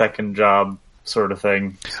 get a second job sort of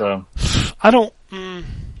thing. So I don't...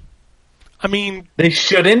 I mean, they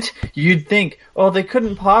shouldn't. You'd think, oh, they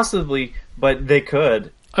couldn't possibly, but they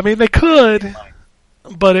could. they could,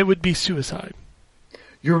 but it would be suicide.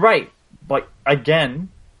 You're right, but again,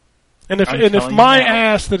 And if I'm if telling you my now.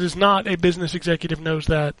 ass that is not a business executive knows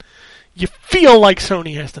that, you feel like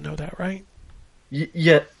Sony has to know that, right?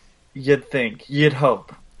 you'd think, you'd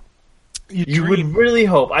hope, You you dream. would really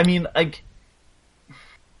hope. I mean, like,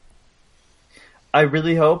 I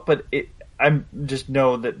really hope, but I just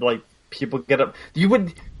know that like people get up. You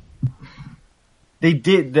would. They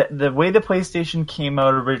did the way the PlayStation came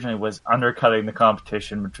out originally was undercutting the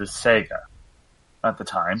competition, which was Sega at the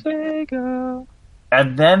time. Sega.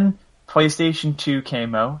 And then PlayStation 2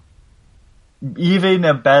 came out, even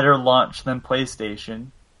a better launch than PlayStation.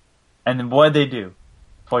 And then what did they do?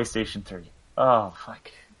 PlayStation 3. Oh,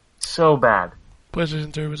 fuck. So bad.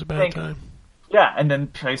 PlayStation 3 was a bad Thank- time. Yeah, and then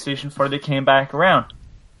PlayStation 4, they came back around.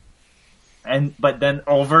 But then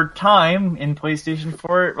over time in PlayStation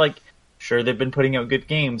 4, like, sure, they've been putting out good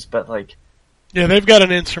games, but like, Yeah, they've got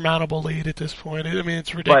an insurmountable lead at this point. I mean,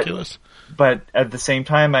 it's ridiculous. but at the same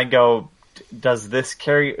time, I go, does this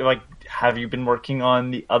carry, like, have you been working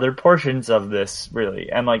on the other portions of this,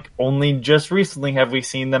 really? And, like, only just recently have we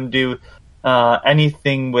seen them do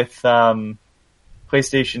anything with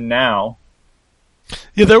PlayStation Now.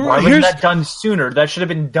 Yeah, there Why were. wasn't Here's that done sooner? That should have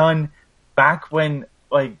been done back when,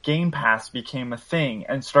 like, Game Pass became a thing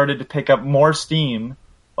and started to pick up more steam.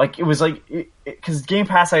 Like, it was like, because Game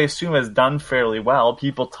Pass, I assume, has done fairly well.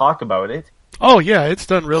 People talk about it. oh yeah, it's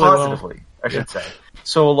done really well. Positively, I should say.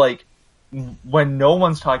 So, like, when no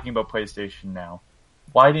one's talking about PlayStation Now,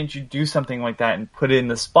 why didn't you do something like that and put it in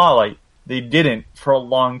the spotlight? They didn't for a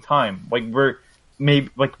long time. Like, we're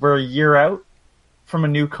a year out from a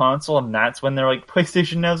new console, and that's when they're like,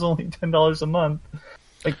 PlayStation Now's only $10 a month.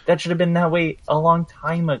 Like, that should have been that way a long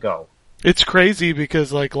time ago. It's crazy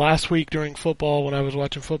because like last week during football, when I was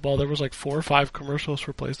watching football, there was like 4 or 5 commercials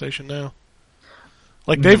for PlayStation Now.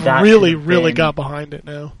 Like they've That really, should have really been- got behind it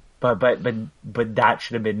now. But that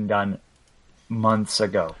should have been done months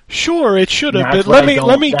ago. Sure, it should have. That's But what let I me don't-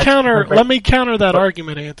 let me that's- counter but- let me counter that but-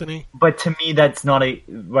 argument, Anthony. But to me, that's not a,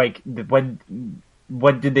 like,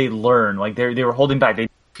 what did they learn? Like, they were holding back. They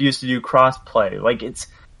refuse to do crossplay. Like, it's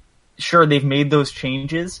sure they've made those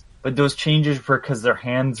changes, but those changes were because their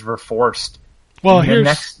hands were forced. Well, And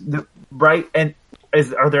here's right, and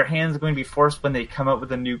are their hands going to be forced when they come out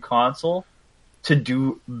with a new console to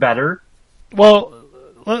do better? well,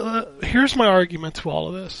 here's my argument to all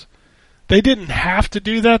of this. They didn't have to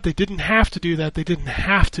do that. They didn't have to do that. They didn't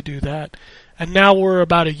have to do that. And now we're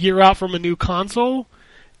about a year out from a new console,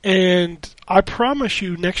 and I promise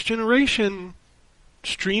you, next generation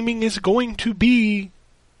streaming is going to be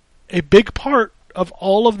a big part of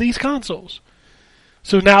all of these consoles.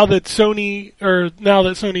 So now that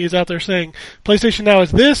Sony is out there saying PlayStation Now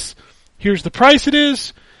is this, here's the price it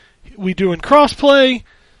is, we doing crossplay,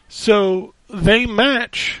 so they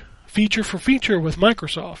match feature for feature with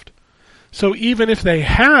Microsoft. So even if they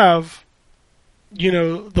have,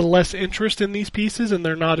 the less interest in these pieces and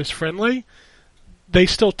they're not as friendly, they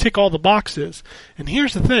still tick all the boxes. And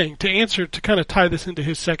here's the thing, to kind of tie this into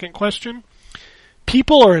his second question,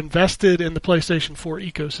 people are invested in the PlayStation 4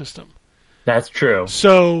 ecosystem. That's true.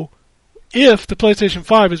 So if the PlayStation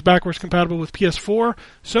 5 is backwards compatible with PS4,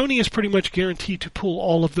 Sony is pretty much guaranteed to pull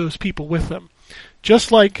all of those people with them.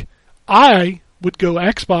 Just like I would go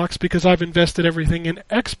Xbox because I've invested everything in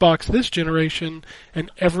Xbox this generation and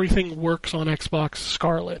everything works on Xbox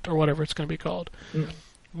Scarlet or whatever it's going to be called.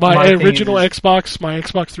 My original Xbox, my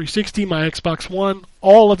Xbox 360, my Xbox One,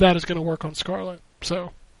 all of that is going to work on Scarlet.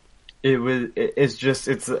 So I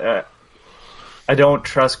don't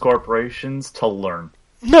trust corporations to learn.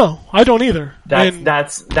 No, I don't either.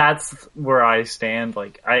 That's where I stand.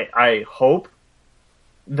 Like, I hope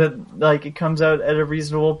that, like, it comes out at a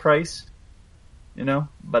reasonable price,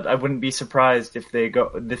 but I wouldn't be surprised if they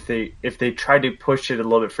try to push it a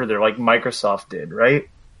little bit further, like Microsoft did, right?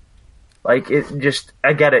 Like,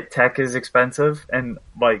 I get it, tech is expensive, and,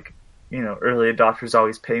 like, early adopters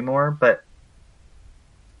always pay more, but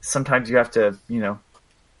sometimes you have to,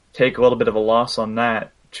 take a little bit of a loss on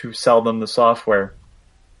that to sell them the software.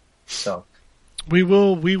 So we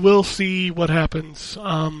will see what happens.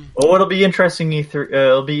 It'll be interesting.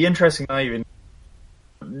 It'll be interesting.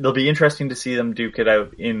 It'll be interesting to see them duke it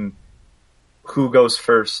out in who goes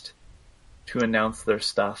first to announce their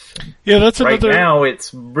stuff. Yeah, that's right another. Now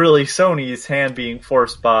it's really Sony's hand being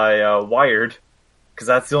forced by Wired, because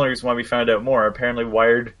that's the only reason why we found out more. Apparently,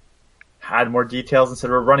 Wired had more details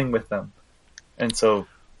instead of running with them, and so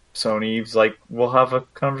Sony's like, we'll have a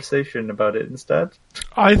conversation about it instead.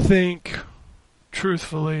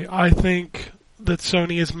 Truthfully, I think that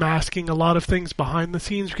Sony is masking a lot of things behind the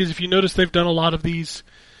scenes, because if you notice, they've done a lot of these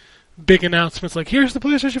big announcements like, here's the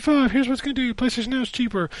PlayStation 5, here's what's going to do, PlayStation Now is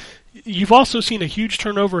cheaper. You've also seen a huge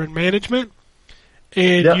turnover in management,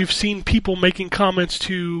 and you've seen people making comments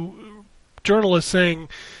to journalists saying,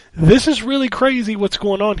 this is really crazy what's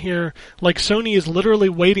going on here. Like, Sony is literally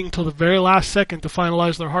waiting till the very last second to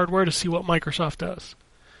finalize their hardware to see what Microsoft does.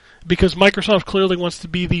 Because Microsoft clearly wants to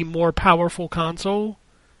be the more powerful console,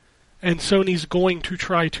 and Sony's going to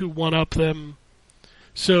try to one-up them.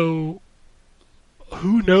 So,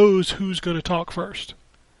 who knows who's going to talk first?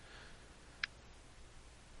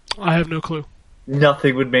 I have no clue.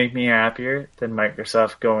 Nothing would make me happier than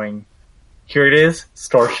Microsoft going, here it is,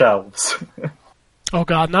 store shelves. Oh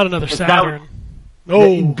God, not another Saturn.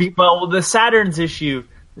 Well, the Saturn's issue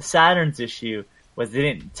was they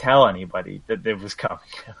didn't tell anybody that it was coming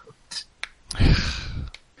out.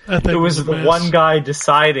 It was the one guy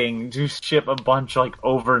deciding to ship a bunch like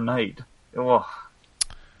overnight. Ugh.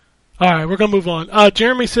 Alright, we're gonna move on.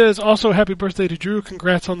 Jeremy says, also happy birthday to Drew,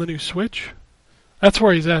 congrats on the new Switch. That's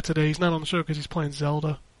where he's at today. He's not on the show because he's playing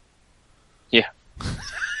Zelda. Yeah.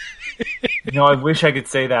 I wish I could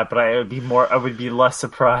say that, but I would be less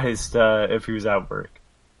surprised if he was at work.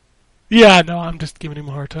 Yeah, no, I'm just giving him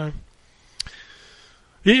a hard time.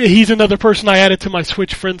 He's another person I added to my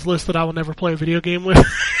Switch friends list that I will never play a video game with.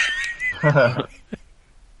 Did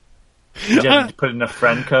you have to put in a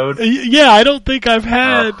friend code? Yeah, I don't think I've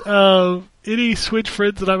had any Switch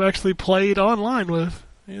friends that I've actually played online with.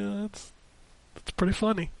 Yeah, that's pretty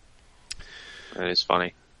funny. That is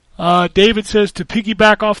funny. David says, to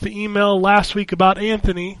piggyback off the email last week about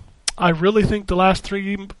Anthony, I really think the last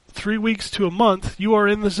 3 weeks to a month, you are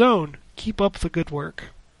in the zone. Keep up the good work.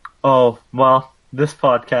 Oh, well, today's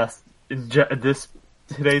podcast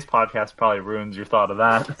probably ruins your thought of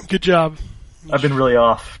that. Good job. I've been really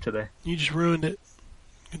off today. You just ruined it.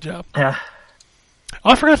 Good job. Yeah.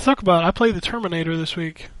 Oh, I forgot to talk about it. I played the Terminator this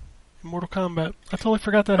week in Mortal Kombat. I totally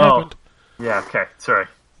forgot that happened. Yeah, okay, sorry.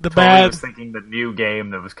 I was thinking the new game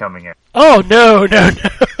that was coming in. Oh, no.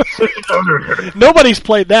 Nobody's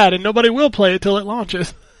played that, and nobody will play it till it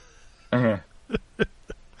launches. Uh-huh.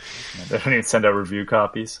 They don't even send out review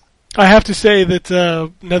copies. I have to say that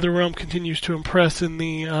NetherRealm continues to impress in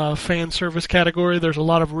the fan service category. There's a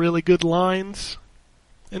lot of really good lines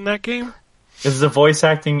in that game. Is the voice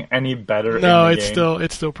acting any better? No, in the it's game?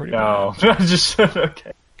 still pretty No, bad. just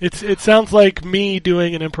okay. It sounds like me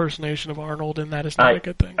doing an impersonation of Arnold, and that is not a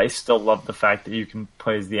good thing. I still love the fact that you can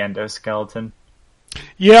play as the endoskeleton.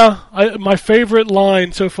 Yeah, my favorite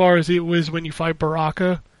line so far is it was when you fight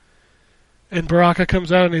Baraka, and Baraka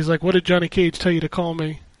comes out and he's like, "What did Johnny Cage tell you to call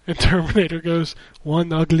me?" And Terminator goes,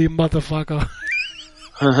 "One ugly motherfucker."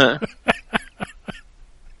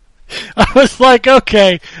 I was like,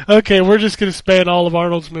 okay, we're just gonna span all of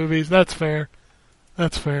Arnold's movies. That's fair.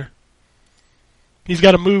 He's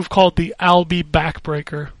got a move called the Albie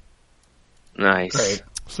Backbreaker. Nice. Great.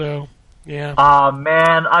 So, yeah. Aw,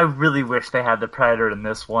 man, I really wish they had the Predator in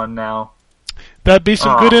this one now. That'd be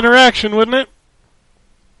some good interaction, wouldn't it?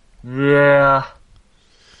 Yeah.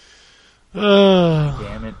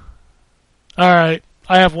 Damn it. Alright,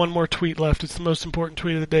 I have one more tweet left. It's the most important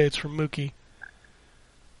tweet of the day. It's from Mookie.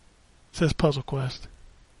 It says Puzzle Quest.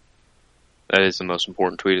 That is the most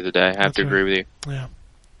important tweet of the day. I have to agree with you. Yeah.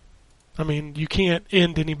 I mean, you can't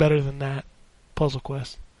end any better than that. Puzzle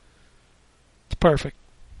Quest. It's perfect.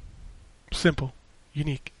 Simple.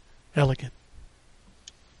 Unique. Elegant.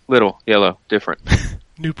 Little, yellow, different.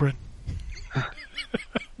 Newprin.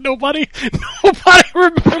 Nobody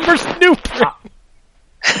remembers Newprin.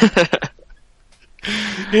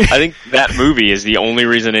 I think that movie is the only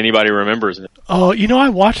reason anybody remembers it. Oh, I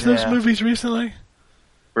watched those movies recently.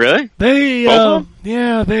 Really? They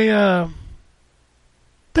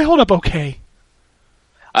hold up okay.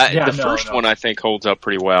 The first one I think holds up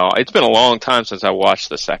pretty well. It's been a long time since I watched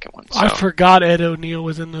the second one. So. I forgot Ed O'Neill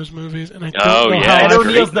was in those movies, and I don't know how. Ed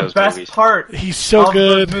O'Neill's the best movies. part. He's so of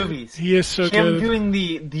good. Those movies. He is so Him good. doing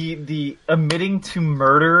the admitting to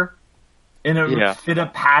murder in a fit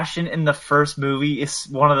of passion in the first movie is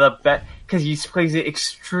one of the best because he plays it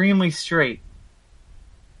extremely straight.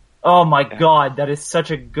 Oh my god, that is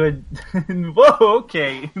such a good. Whoa,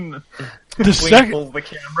 okay. The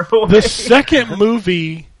camera second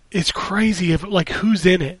movie is crazy. Who's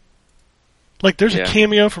in it? There's a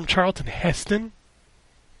cameo from Charlton Heston.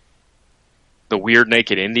 The weird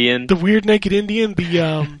naked Indian. The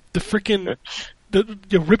freaking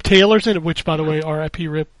Rip Taylor's in it. Which, by the way, R.I.P.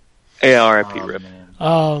 Rip. R.I.P. Rip.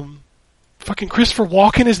 Fucking Christopher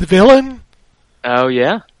Walken is the villain. Oh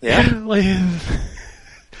yeah.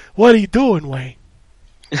 What are you doing, Wayne?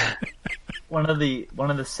 One of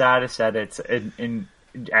the saddest edits in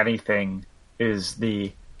anything is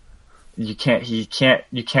you can't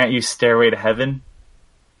use Stairway to Heaven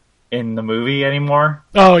in the movie anymore.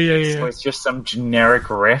 Oh yeah. So it's just some generic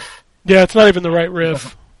riff. Yeah, it's not even the right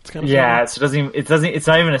riff. It's kind of funny. So it's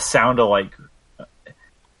not even a sound alike.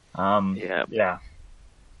 Yeah.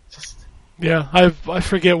 Yeah, I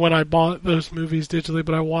forget when I bought those movies digitally,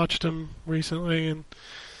 but I watched them recently, and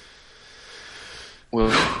well,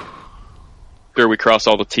 sure we cross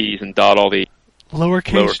all the T's and dot all the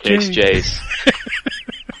lowercase J's.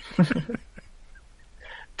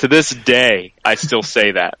 To this day, I still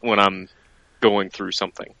say that when I'm going through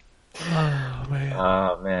something. Oh man.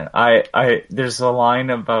 Oh man. I there's a line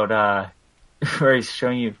about where he's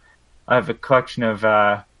showing you I have a collection of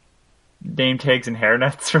name tags and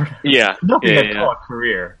hairnets or yeah. Nothing I'd call a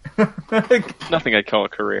career. Nothing I'd call a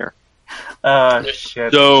career.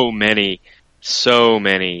 Shit. So many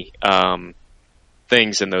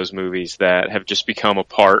things in those movies that have just become a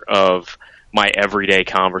part of my everyday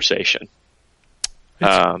conversation.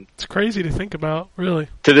 It's crazy to think about, really.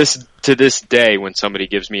 To this day, when somebody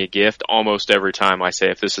gives me a gift, almost every time I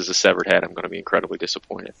say, if this is a severed head, I'm going to be incredibly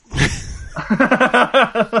disappointed.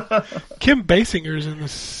 Kim Basinger's in the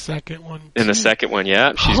second one, too. In the second one,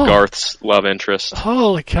 yeah. She's Garth's love interest.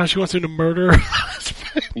 Holy cow, she wants him to murder her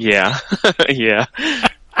husband. Yeah. Yeah.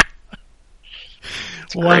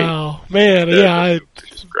 Wow. Man,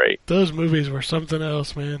 It's great. Those movies were something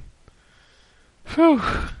else, man. Whew.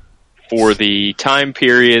 For the time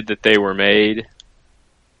period that they were made,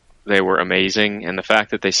 they were amazing, and the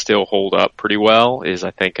fact that they still hold up pretty well is,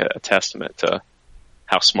 I think, a testament to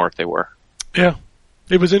how smart they were. Yeah.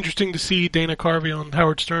 It was interesting to see Dana Carvey on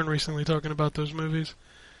Howard Stern recently talking about those movies.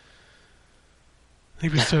 He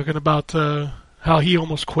was talking about how he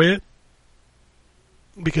almost quit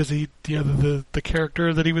because the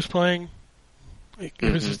character that he was playing. It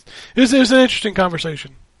was an interesting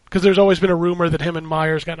conversation because there's always been a rumor that him and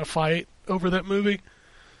Myers got in a fight over that movie.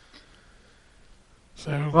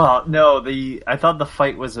 So well, no, I thought the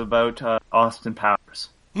fight was about Austin Powers.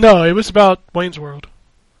 No, it was about Wayne's World.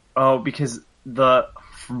 Oh, because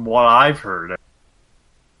from what I've heard,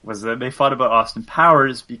 was that they thought about Austin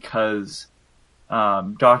Powers because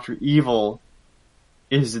Dr. Evil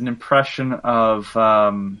is an impression of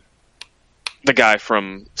The guy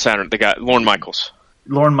from Saturn, Lorne Michaels.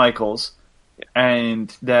 Lorne Michaels,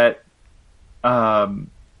 and that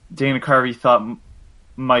Dana Carvey thought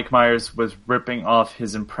Mike Myers was ripping off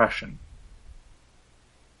his impression.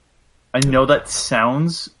 I know that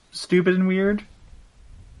sounds stupid and weird.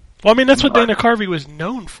 Well, I mean, that's what Dana Carvey was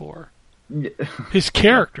known for. His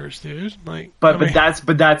characters, dude. Like, But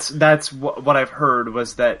that's what I've heard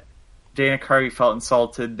was that Dana Carvey felt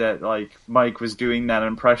insulted that like Mike was doing that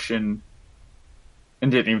impression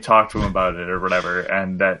and didn't even talk to him about it or whatever,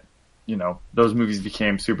 and that those movies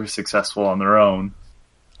became super successful on their own.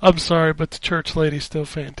 I'm sorry, but the church lady's still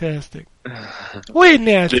fantastic. Way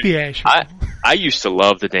nasty, actually. I used to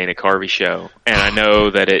love the Dana Carvey show, and I know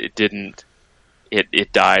that it didn't.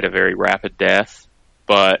 It died a very rapid death,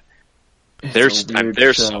 but there's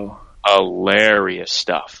some hilarious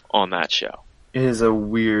stuff on that show. It is a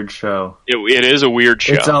weird show. It is a weird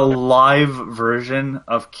show. It's a live version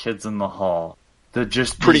of Kids in the Hall. They're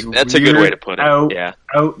just That's a good way to put it. Out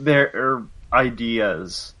there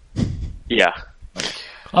ideas. Yeah.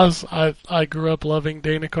 I grew up loving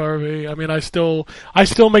Dana Carvey. I mean, I still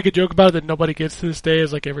make a joke about it that nobody gets to this day.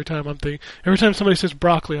 Is like every time somebody says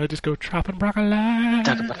broccoli, I just go chopping broccoli.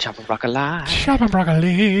 Chopping broccoli. Chopping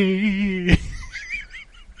broccoli.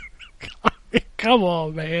 Come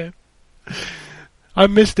on, man. I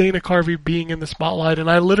miss Dana Carvey being in the spotlight, and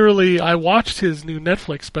I watched his new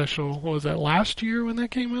Netflix special. What was that, last year when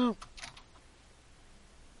that came out?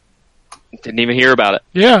 Didn't even hear about it.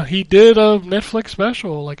 Yeah, he did a Netflix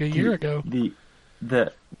special like a year ago.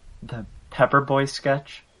 The Pepper Boy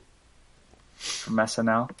sketch from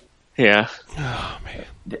SNL. Yeah. Oh, man.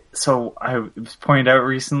 So I was pointed out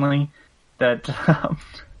recently that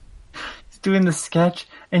he's doing the sketch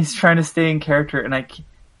and he's trying to stay in character, and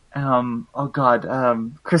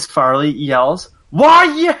Chris Farley yells, "Why,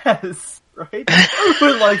 yes!" Right?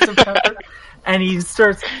 Who likes a pepper? And you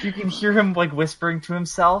can hear him like whispering to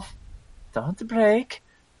himself, don't break.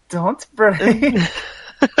 No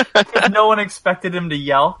one expected him to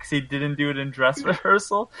yell because he didn't do it in dress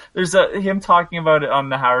rehearsal. There's him talking about it on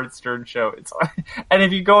the Howard Stern show. And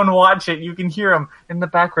if you go and watch it, you can hear him in the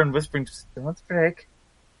background whispering, don't break.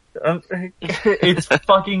 It's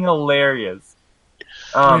fucking hilarious.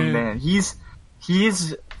 Oh man, he's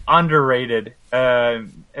underrated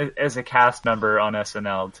as a cast member on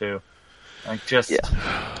SNL too. Like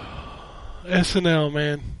SNL,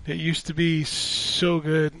 man, it used to be so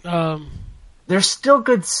good. There's still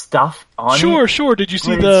good stuff on it. Sure. Did you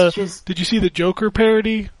see the Joker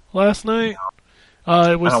parody last night?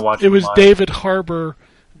 It was David Harbour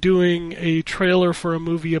doing a trailer for a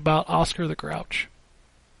movie about Oscar the Grouch.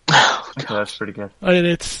 Okay, that's pretty good. And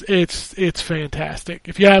it's fantastic.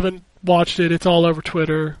 If you haven't watched it, it's all over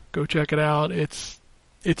Twitter. Go check it out. It's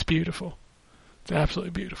beautiful. It's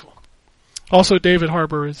absolutely beautiful. Also, David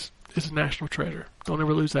Harbour is a national treasure. Don't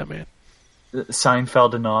ever lose that man.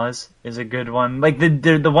 Seinfeld and Oz is a good one. Like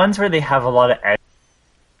the ones where they have a lot of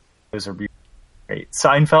those are great.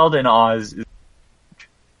 Seinfeld and Oz is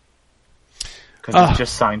because it's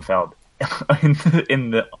just Seinfeld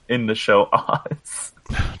in the show Oz.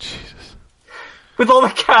 Oh, Jesus. With all the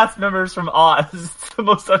cast members from Oz, it's the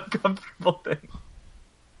most uncomfortable thing.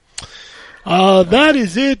 That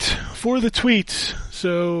is it for the tweets.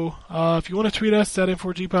 So, if you want to tweet us, at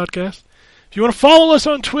N4G Podcast. If you want to follow us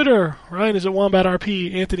on Twitter, Ryan is at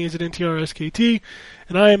WombatRP, Anthony is at NTRSKT,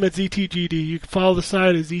 and I am at ZTGD. You can follow the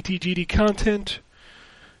site at ZTGD Content.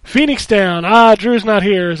 Phoenix Down. Drew's not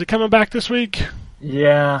here. Is it coming back this week?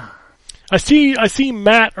 Yeah. I see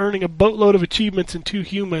Matt earning a boatload of achievements in Too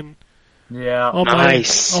Human. Yeah. On my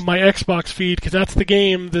Xbox feed, because that's the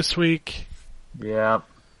game this week. Yeah.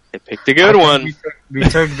 They picked a good one. We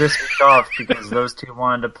took this week off because those two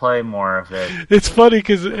wanted to play more of it. It's funny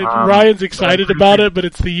because Ryan's excited about it, but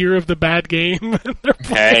it's the year of the bad game.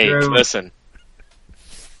 Hey, listen.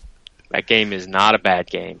 That game is not a bad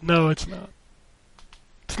game. No, it's not.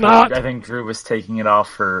 It's not. I think Drew was taking it off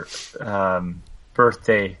for early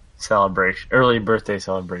birthday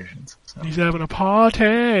celebrations. So. He's having a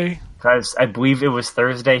party. Guys, I believe it was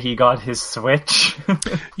Thursday he got his Switch.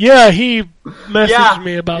 Yeah, he messaged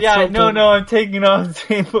me about something. No, I'm taking it off the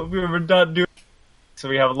table. We were not doing so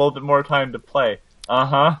we have a little bit more time to play.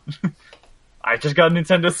 I just got a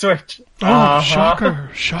Nintendo Switch. Oh,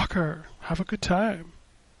 shocker. Have a good time.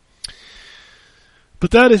 But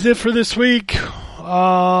that is it for this week.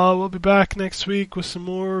 We'll be back next week with some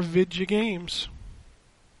more Vidya games.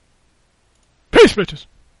 Peace, bitches.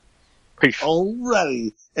 Peace.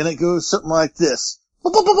 Alrighty. And it goes something like this.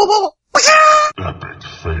 Epic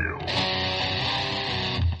fail.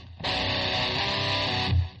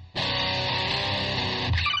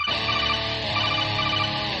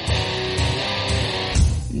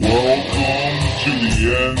 Welcome to the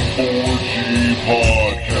N4G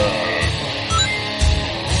podcast.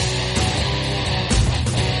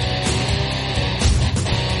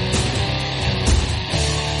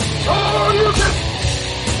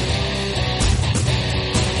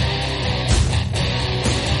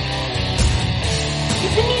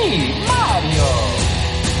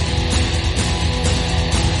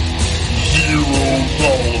 Zero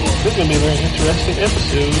tolerance. This is going to be a very interesting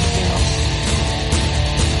episode.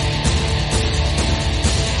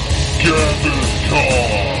 Captain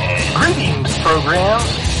Con. Greetings, programs.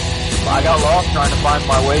 I got lost trying to find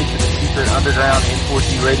my way to the secret underground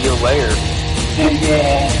N4G radio lair. The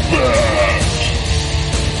Wombat.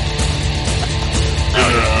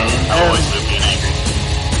 And Always with being angry.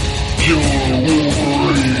 Killer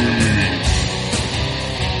Wolverine.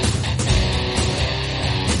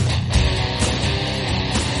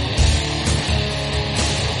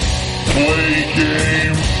 Play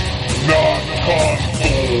games, not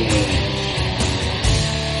consoles.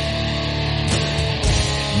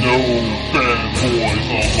 No fanboys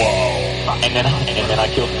allowed. And then I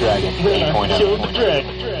killed the dragon. 8.0. Killed the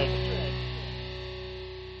dragon.